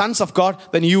be sons of God,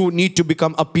 then you need to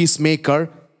become a peacemaker.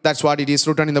 That's what it is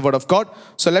written in the Word of God.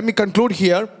 So let me conclude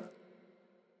here.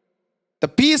 The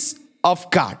peace of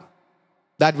God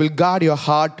that will guard your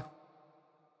heart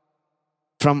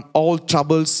from all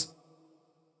troubles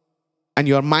and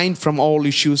your mind from all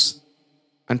issues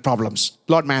and problems.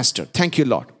 Lord Master, thank you,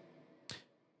 Lord.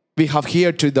 We have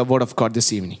heard to the Word of God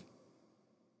this evening.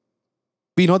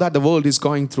 We know that the world is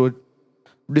going through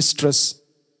distress,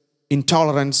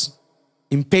 intolerance,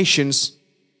 impatience,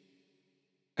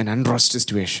 and unrest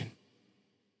situation.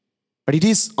 But it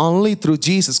is only through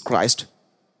Jesus Christ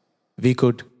we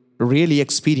could really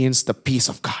experience the peace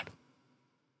of God.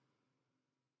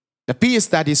 The peace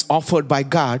that is offered by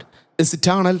God is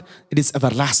eternal, it is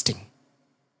everlasting.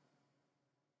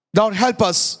 Lord, help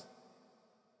us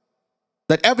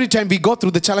that every time we go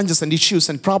through the challenges and issues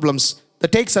and problems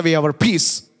that takes away our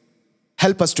peace,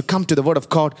 help us to come to the Word of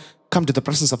God, come to the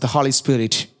presence of the Holy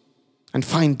Spirit, and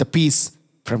find the peace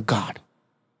from God.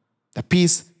 The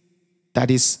peace that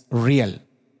is real,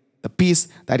 the peace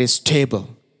that is stable,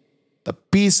 the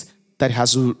peace that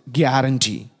has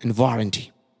guarantee and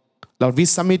warranty. Lord, we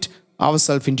submit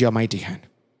ourselves into your mighty hand.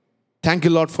 Thank you,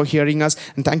 Lord, for hearing us,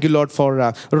 and thank you, Lord,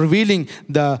 for revealing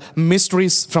the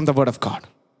mysteries from the Word of God.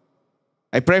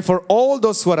 I pray for all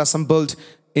those who are assembled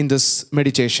in this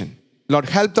meditation. Lord,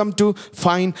 help them to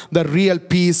find the real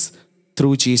peace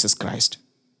through Jesus Christ.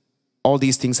 All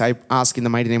these things I ask in the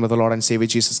mighty name of the Lord and Savior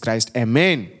Jesus Christ.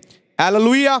 Amen.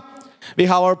 Hallelujah. We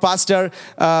have our pastor,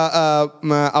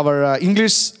 our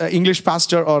English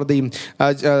pastor, or the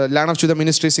Land of Judah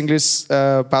Ministries English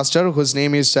pastor, whose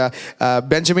name is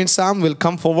Benjamin Sam, will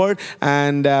come forward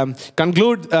and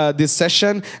conclude this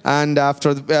session. And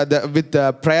after with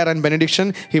the prayer and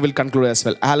benediction, he will conclude as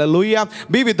well. Hallelujah.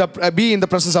 Be in the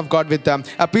presence of God with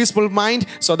a peaceful mind,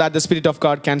 so that the Spirit of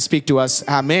God can speak to us.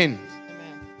 Amen.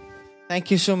 Thank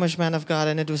you so much, man of God.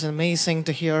 And it was amazing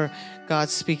to hear God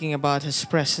speaking about His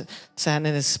presence and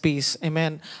His peace.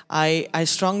 Amen. I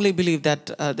strongly believe that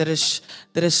there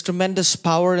is tremendous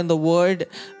power in the Word,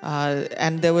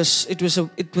 and it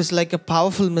was like a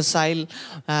powerful missile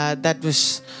that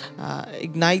was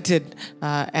ignited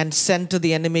and sent to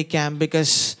the enemy camp.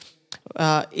 Because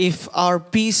if our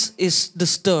peace is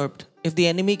disturbed, if the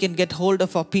enemy can get hold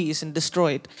of our peace and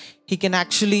destroy it, he can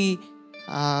actually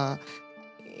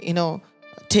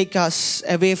take us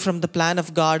away from the plan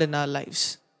of God in our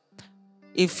lives.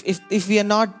 If we are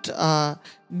not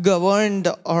governed,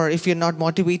 or if we are not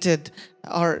motivated,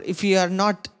 or if we are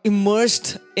not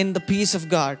immersed in the peace of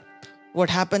God, what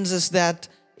happens is that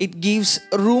it gives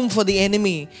room for the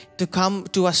enemy to come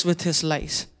to us with his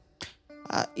lies.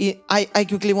 I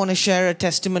quickly want to share a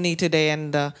testimony today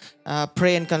and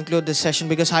pray and conclude this session,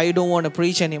 because I don't want to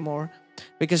preach anymore,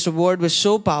 because the word was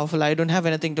so powerful. I don't have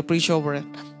anything to preach over it.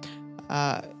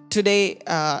 Today,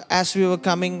 as we were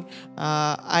coming,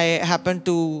 I happened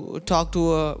to talk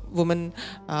to a woman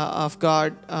of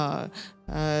God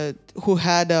who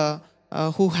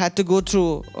had to go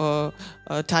through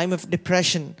a time of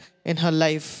depression in her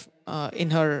life, in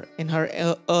her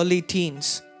early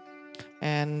teens,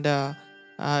 and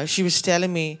she was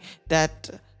telling me that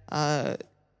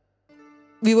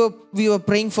we were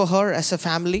praying for her as a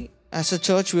family, as a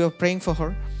church. We were praying for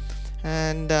her,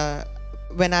 and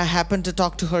when I happened to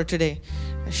talk to her today,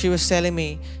 she was telling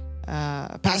me,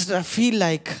 Pastor, I feel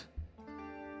like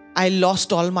I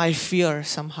lost all my fear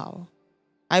somehow.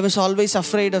 I was always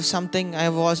afraid of something. I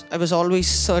was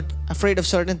always afraid of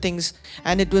certain things,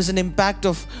 and it was an impact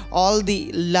of all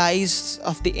the lies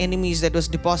of the enemies that was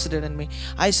deposited in me.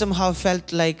 I somehow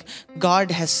felt like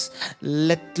God has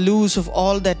let loose of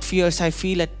all that fears. I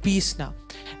feel at peace now.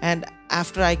 And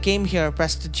after I came here,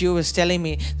 Pr.Geo was telling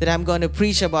me that I'm going to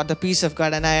preach about the peace of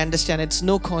God, and I understand it's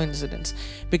no coincidence,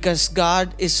 because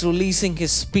God is releasing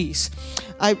His peace.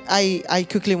 I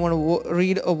quickly want to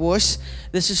read a verse.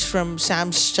 This is from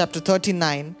Psalms chapter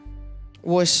 39,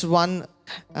 verse 1,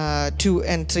 2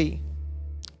 and 3.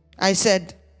 I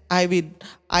said, I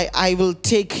will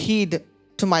take heed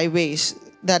to my ways,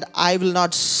 that I will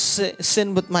not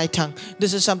sin with my tongue.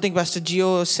 This is something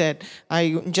Pr.Geo said.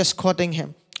 I'm just quoting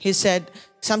him. He said,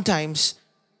 sometimes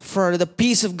for the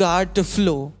peace of God to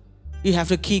flow, you have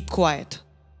to keep quiet.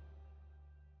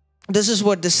 This is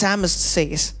what the psalmist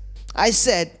says. I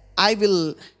said, I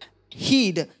will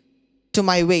heed to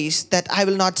my ways, that I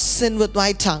will not sin with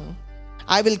my tongue.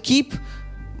 I will keep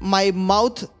my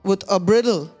mouth with a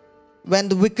bridle when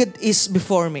the wicked is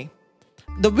before me.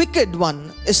 The wicked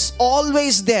one is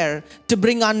always there to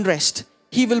bring unrest.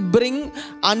 He will bring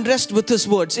unrest with his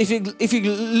words. If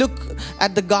you look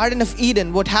at the Garden of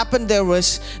Eden, what happened there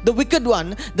was the wicked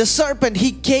one, the serpent,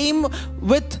 he came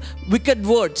with wicked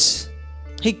words.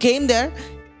 He came there,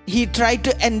 he tried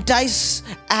to entice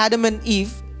Adam and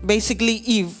Eve, basically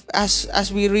Eve, as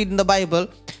we read in the Bible.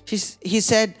 He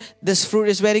said, this fruit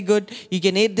is very good, you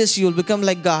can eat this, you will become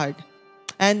like God.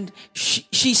 And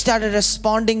she started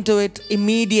responding to it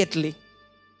immediately.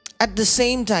 At the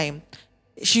same time,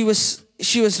 she was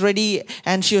ready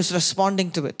and she was responding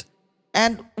to it.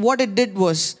 And what it did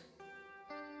was,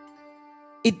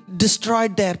 it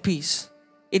destroyed their peace.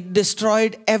 It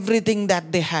destroyed everything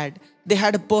that they had. They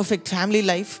had a perfect family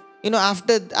life. You know,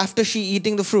 after she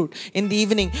eating the fruit in the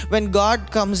evening, when God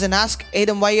comes and asks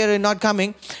Adam, why are you not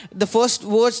coming? The first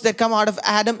words that come out of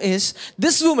Adam is,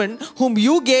 this woman whom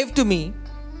you gave to me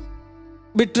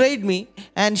betrayed me,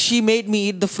 and she made me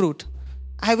eat the fruit.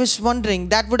 I was wondering,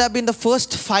 that would have been the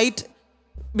first fight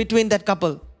between that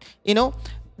couple. You know,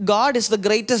 God is the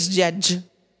greatest judge.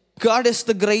 God is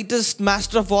the greatest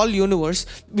master of all universe.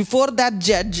 Before that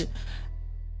judge,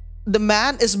 the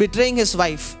man is betraying his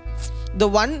wife. The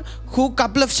one who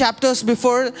couple of chapters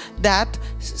before that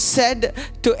said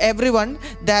to everyone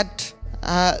that,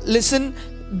 listen,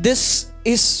 this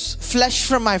is flesh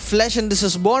from my flesh and this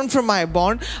is bone from my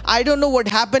bone. I don't know what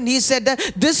happened. He said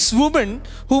that this woman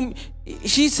whom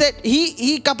she said,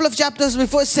 he couple of chapters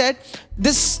before said,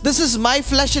 this is my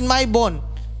flesh and my bone.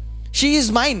 She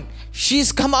is mine.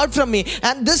 She's come out from me.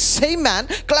 And this same man,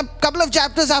 couple of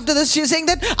chapters after this, she's saying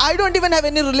that I don't even have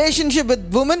any relationship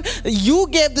with woman. You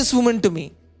gave this woman to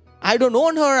me. I don't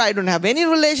own her. I don't have any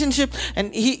relationship.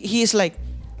 And he is like,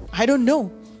 I don't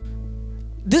know.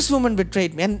 This woman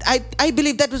betrayed me. And I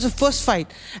believe that was the first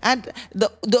fight. And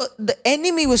the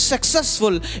enemy was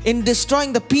successful in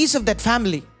destroying the peace of that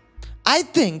family. I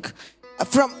think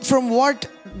from what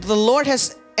the Lord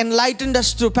has enlightened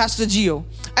us through Pr.Geo,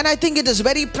 and I think it is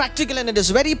very practical and it is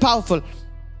very powerful,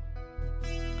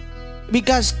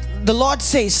 because the Lord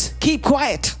says, keep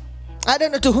quiet. I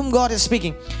don't know to whom God is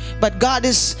speaking, but God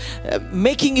is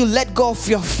making you let go of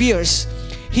your fears.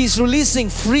 He's releasing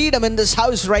freedom in this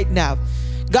house right now.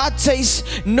 God says,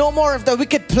 no more of the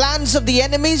wicked plans of the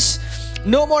enemies.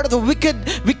 No more of the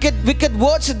wicked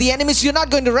words of the enemies. You're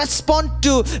not going to respond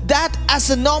to that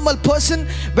as a normal person.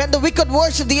 When the wicked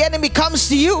words of the enemy comes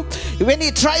to you, when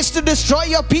he tries to destroy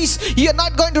your peace, you're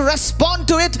not going to respond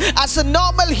to it as a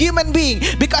normal human being.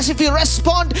 Because if you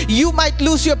respond, you might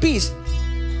lose your peace.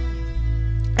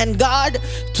 And God,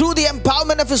 through the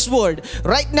empowerment of His word,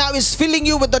 right now is filling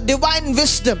you with the divine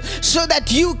wisdom so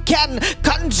that you can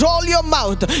control your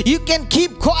mouth. You can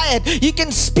keep quiet. You can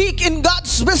speak in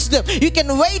God's wisdom. You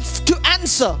can wait to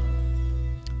answer.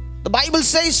 The Bible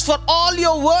says, for all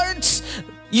your words,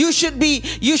 you should be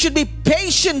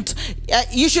patient.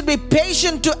 You should be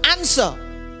patient to answer.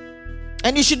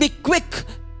 And you should be quick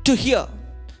to hear.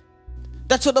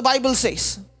 That's what the Bible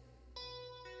says.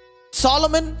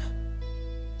 Solomon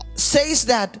says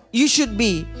that you should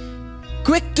be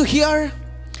quick to hear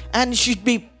and should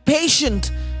be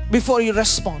patient before you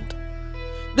respond.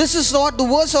 This is what the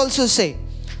verse also say.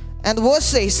 And the verse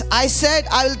says, I said,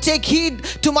 I will take heed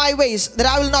to my ways, that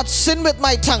I will not sin with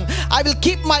my tongue. I will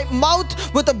keep my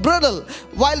mouth with a bridle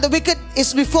while the wicked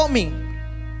is before me.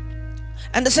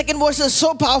 And the second verse is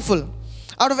so powerful.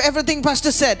 Out of everything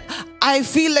Pastor said, I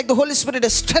feel like the Holy Spirit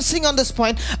is stressing on this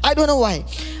point. I don't know why.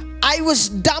 I was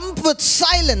dumb with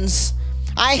silence.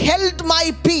 I held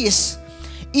my peace,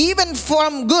 even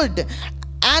from good,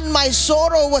 and my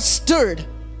sorrow was stirred.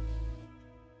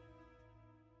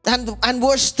 and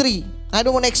verse 3. I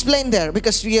don't want to explain there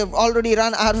because we have already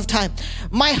run out of time.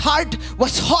 My heart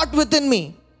was hot within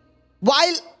me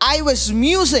while I was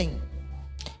musing.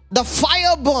 The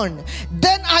fire burned.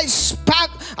 Then I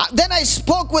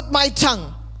spoke with my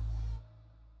tongue.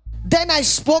 Then I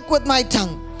spoke with my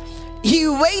tongue. He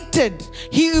waited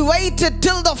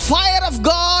till the fire of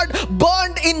God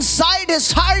burned inside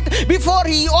his heart before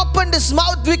he opened his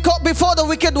mouth before the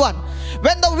wicked one.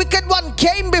 When the wicked one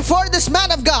came before this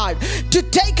man of God to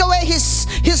take away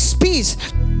his peace,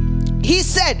 he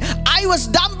said, I was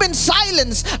dumb in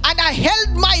silence and I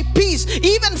held my peace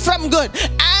even from good.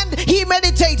 And he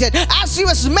meditated. As he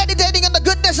was meditating on the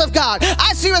goodness of God,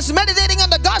 as he was meditating on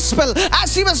the gospel,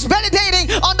 as he was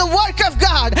meditating on the work of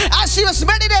God, as he was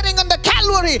meditating on the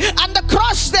Calvary and the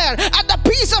cross there and the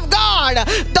peace of God,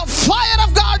 the fire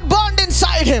of God burned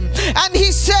inside him. And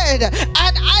he said,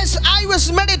 and as I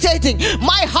was meditating,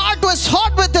 my heart was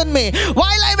hot within me.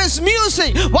 While I was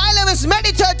musing, while I was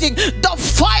meditating, the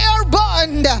fire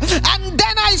burned, and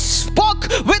then I spoke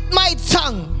with my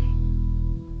tongue.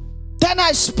 Then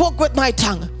I spoke with my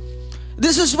tongue.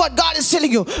 This is what God is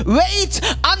telling you. Wait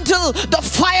until the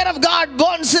fire of God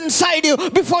burns inside you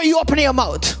before you open your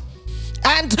mouth.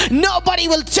 And nobody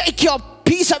will take your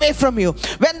peace away from you.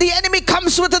 When the enemy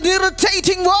comes with an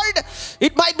irritating word,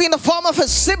 it might be in the form of a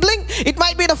sibling, it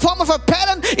might be in the form of a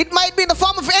parent, it might be in the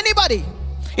form of anybody.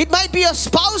 It might be a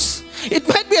spouse, it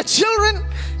might be a children.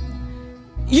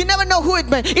 You never know who it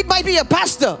may. It might be a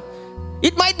pastor.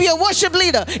 It might be a worship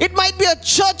leader. It might be a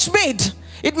church mate.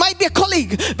 It might be a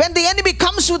colleague. When the enemy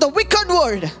comes with a wicked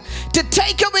word to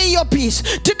take away your peace,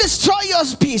 to destroy your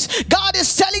peace, God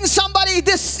is telling somebody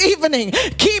this evening,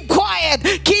 keep quiet,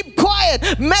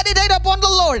 meditate upon the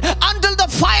Lord until the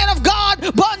fire of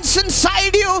God burns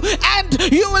inside you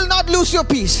and you will not lose your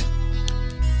peace.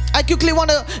 I quickly want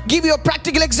to give you a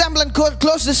practical example and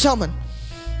close this sermon.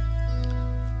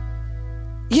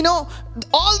 You know,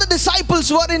 all the disciples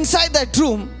were inside that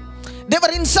room. They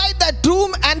were inside that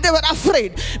room and they were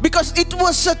afraid because it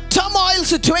was a turmoil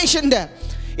situation there.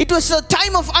 It was a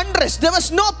time of unrest. There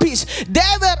was no peace. They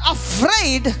were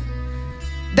afraid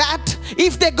that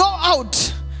if they go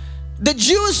out, the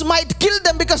Jews might kill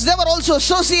them because they were also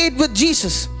associated with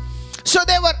Jesus. So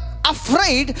they were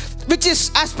afraid, which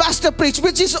is, as pastor preached,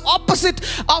 which is opposite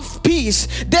of peace.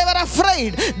 They were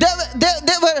afraid.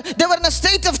 They were in a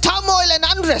state of turmoil and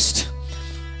unrest.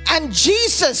 And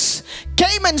Jesus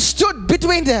came and stood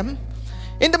between them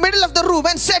in the middle of the room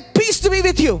and said, peace to be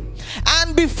with you.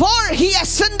 And before he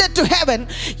ascended to heaven,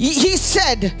 he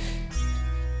said,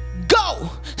 go,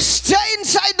 stay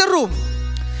inside the room,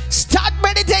 start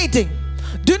meditating,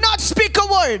 do not speak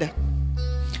a word.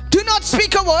 Do not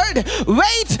speak a word.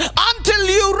 Wait until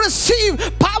you receive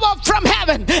power from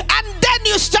heaven, and then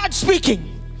you start speaking.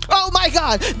 Oh my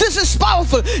God, this is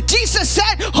powerful. Jesus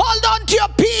said, hold on to your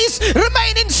peace,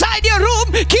 remain inside your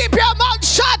room, keep your mouth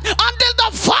shut until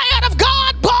the fire of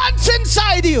God burns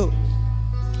inside you.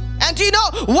 And you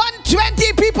know,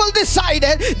 120 people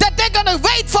decided that they're going to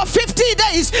wait for 50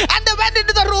 days, and they went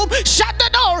into the room, shut the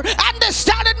door, and they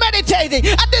started meditating,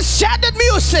 and they started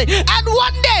music. And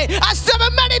one day, as they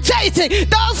were meditating,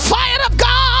 the fire of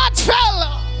God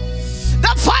fell.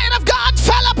 The fire of God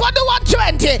fell upon the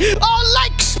 120. Oh,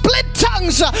 like split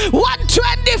tongues.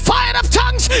 120 fire of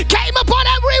tongues came upon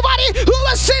everybody who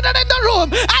was seated in the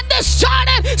room. And they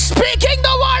started speaking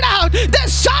the word out. They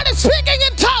started speaking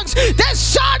in tongues. They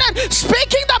started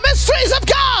speaking the mysteries of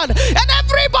God. And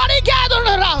everybody gathered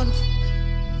around.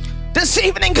 This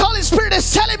evening, Holy Spirit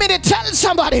is telling me to tell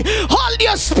somebody, hold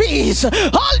your peace.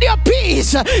 Hold your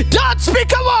peace. Don't speak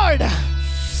a word.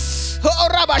 Oh,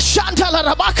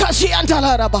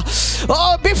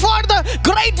 before the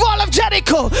great wall of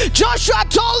Jericho, Joshua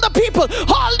told the people,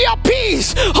 hold your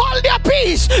peace, hold your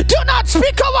peace. Do not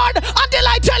speak a word until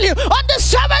I tell you. On the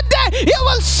seventh day, you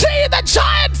will see the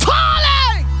giant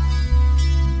falling.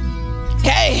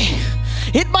 Hey,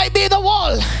 it might be the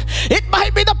wall, it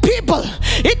might be the people,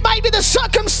 it might be the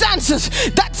circumstances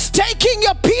that's taking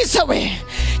your peace away.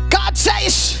 God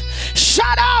says,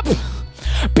 shut up,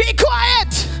 be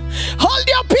quiet, hold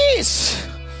your peace,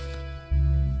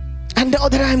 and know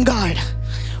that I am God.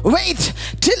 Wait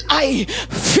till I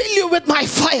fill you with my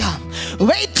fire.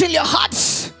 Wait till your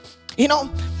hearts, you know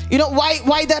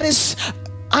why there is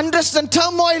unrest and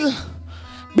turmoil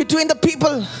between the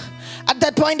people at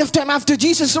that point of time after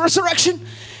Jesus' resurrection?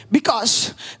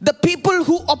 Because the people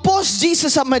who opposed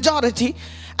Jesus are majority,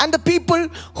 And the people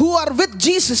who are with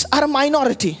Jesus are a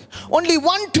minority. Only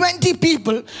 120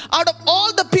 people out of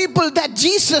all the people that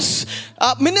Jesus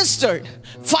ministered.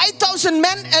 5,000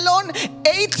 men alone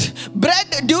ate bread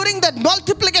during that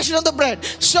multiplication of the bread.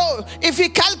 So if we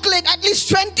calculate, at least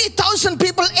 20,000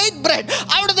 people ate bread.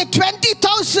 Out of the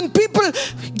 20,000 people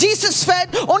Jesus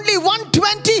fed, only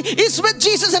 120 is with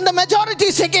Jesus and the majority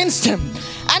is against him.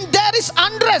 And there is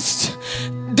unrest.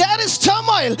 There is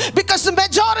turmoil because the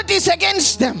majority is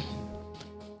against them.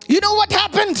 You know what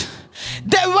happened?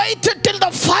 They waited till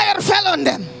the fire fell on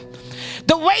them.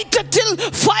 They waited till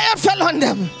fire fell on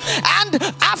them. And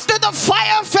after the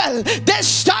fire fell, they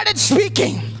started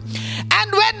speaking.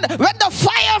 And when the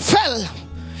fire fell,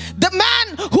 the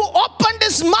man who opened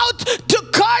his mouth to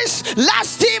curse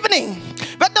last evening,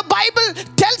 when the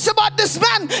Bible tells about this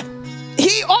man,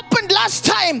 he opened last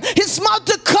time his mouth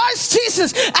to curse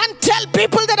Jesus and tell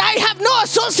people that I have no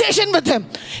association with him.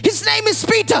 His name is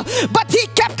Peter, but he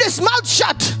kept his mouth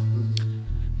shut.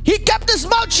 He kept his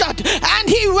mouth shut and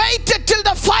he waited till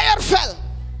the fire fell.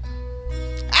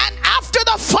 And after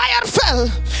the fire fell,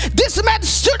 this man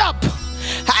stood up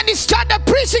and he started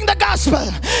preaching the gospel.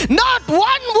 Not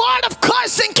one word of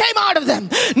cursing came out of them.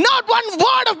 Not one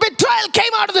word of betrayal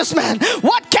came out of this man.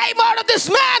 What came out of this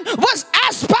man was,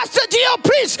 as Pr.Geo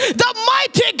preached, the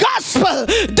mighty gospel.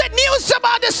 The news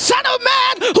about the Son of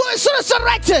Man who is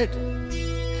resurrected.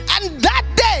 And that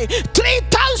day,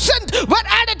 3,000 were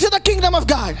added to the kingdom of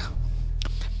God.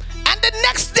 And the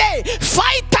next day,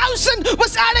 5,000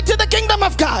 was added to the kingdom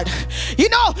of God. You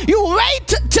know, you wait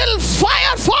till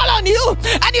fire fall on you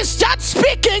and you start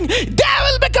speaking, they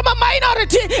will become a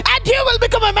minority and you will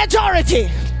become a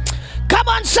majority. Come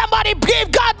on, somebody,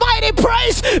 give God mighty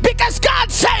praise, because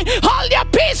God's saying, hold your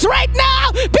peace right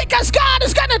now, because God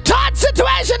is going to turn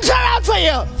situations around for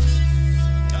you.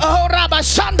 Oh, let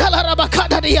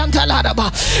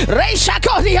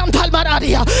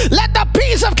the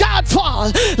peace of God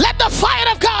fall. Let the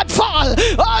fire of God fall.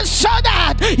 Oh, so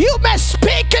that you may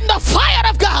speak in the fire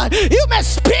of God. You may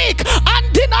speak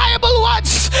undeniable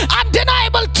words,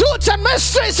 undeniable truths and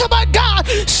mysteries about God,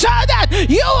 so that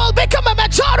you will become a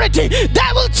majority.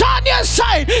 They will turn your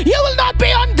side. You will not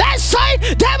be on their side.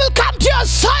 They will come to your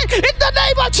side in the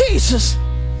name of Jesus.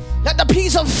 Let the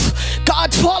peace of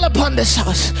God fall upon this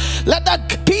house. Let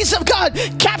the peace of God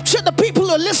capture the people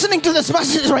who are listening to this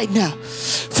message right now.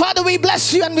 Father, we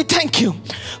bless you and we thank you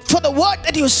for the word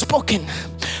that you've spoken,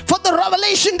 for the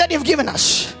revelation that you've given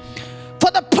us, for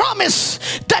the promise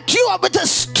that you are with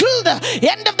us till the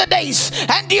end of the days,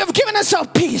 and you've given us our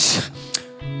peace.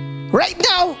 Right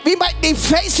now, we might be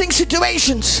facing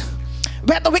situations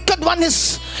where the wicked one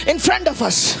is in front of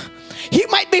us. He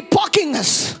might be poking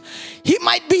us. He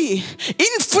might be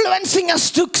influencing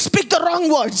us to speak the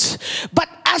wrong words. But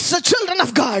as the children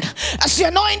of God, as the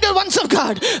anointed ones of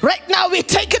God, right now we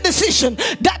take a decision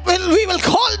that we will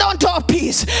hold on to our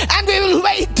peace, and we will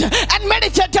wait and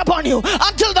meditate upon you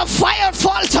until the fire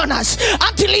falls on us,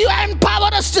 until you empower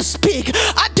us to speak,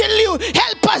 until you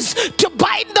help us to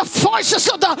bind the forces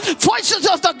of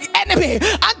the enemy,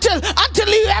 until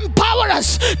you empower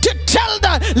us to tell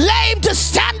the lame to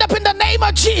stand up in the name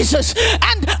of Jesus,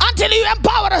 and until you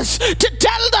empower us to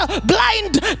tell the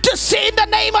blind to see in the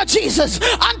name of Jesus,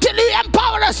 until you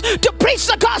empower us to preach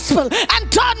the gospel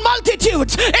and turn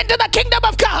multitudes into the kingdom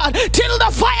of God, till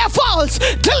the fire falls,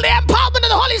 till the empowerment of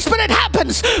the Holy Spirit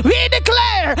happens. We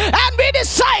declare and we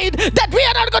decide that we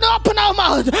are not going to open our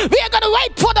mouth. We are going to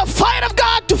wait for the fire of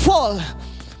God to fall.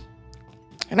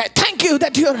 And I thank you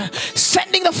that you're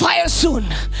sending the fire soon,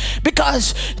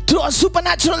 because through our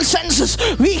supernatural senses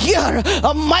we hear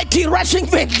a mighty rushing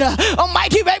wind, a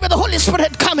mighty wave of the Holy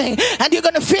Spirit coming, and you're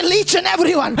going to fill each and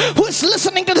everyone who is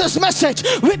listening to this message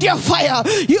with your fire.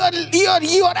 You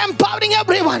are empowering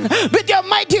everyone with your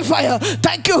mighty fire.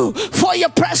 Thank you for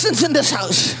your presence in this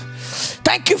house.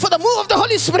 Thank you for the move of the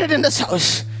Holy Spirit in this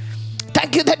house.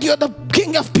 Thank you that you're the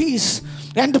King of Peace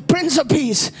and the Prince of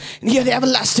Peace, and you're the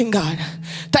everlasting God.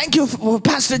 Thank you for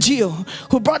Pr.Geo,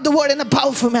 who brought the word in a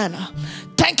powerful manner.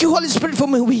 Thank you, Holy Spirit, for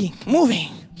moving.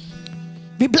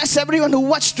 We bless everyone who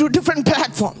watched through different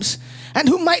platforms and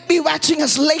who might be watching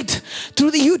us late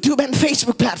through the YouTube and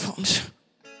Facebook platforms.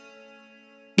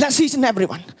 Bless each and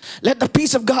everyone. Let the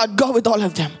peace of God go with all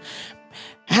of them.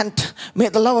 And may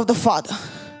the love of the Father,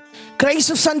 grace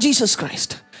of Son Jesus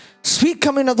Christ, sweet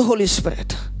coming of the Holy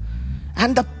Spirit,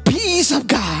 and the peace of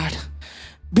God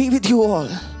be with you all,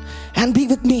 and be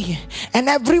with me and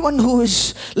everyone who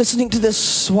is listening to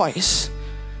this voice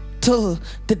till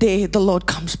the day the Lord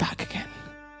comes back again.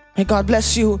 May God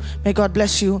bless you. May God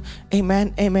bless you.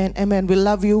 Amen, amen, amen. We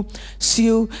love you. See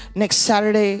you next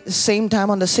Saturday, same time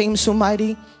on the same Zoom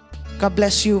ID. God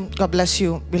bless you. God bless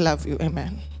you. We love you.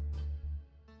 Amen.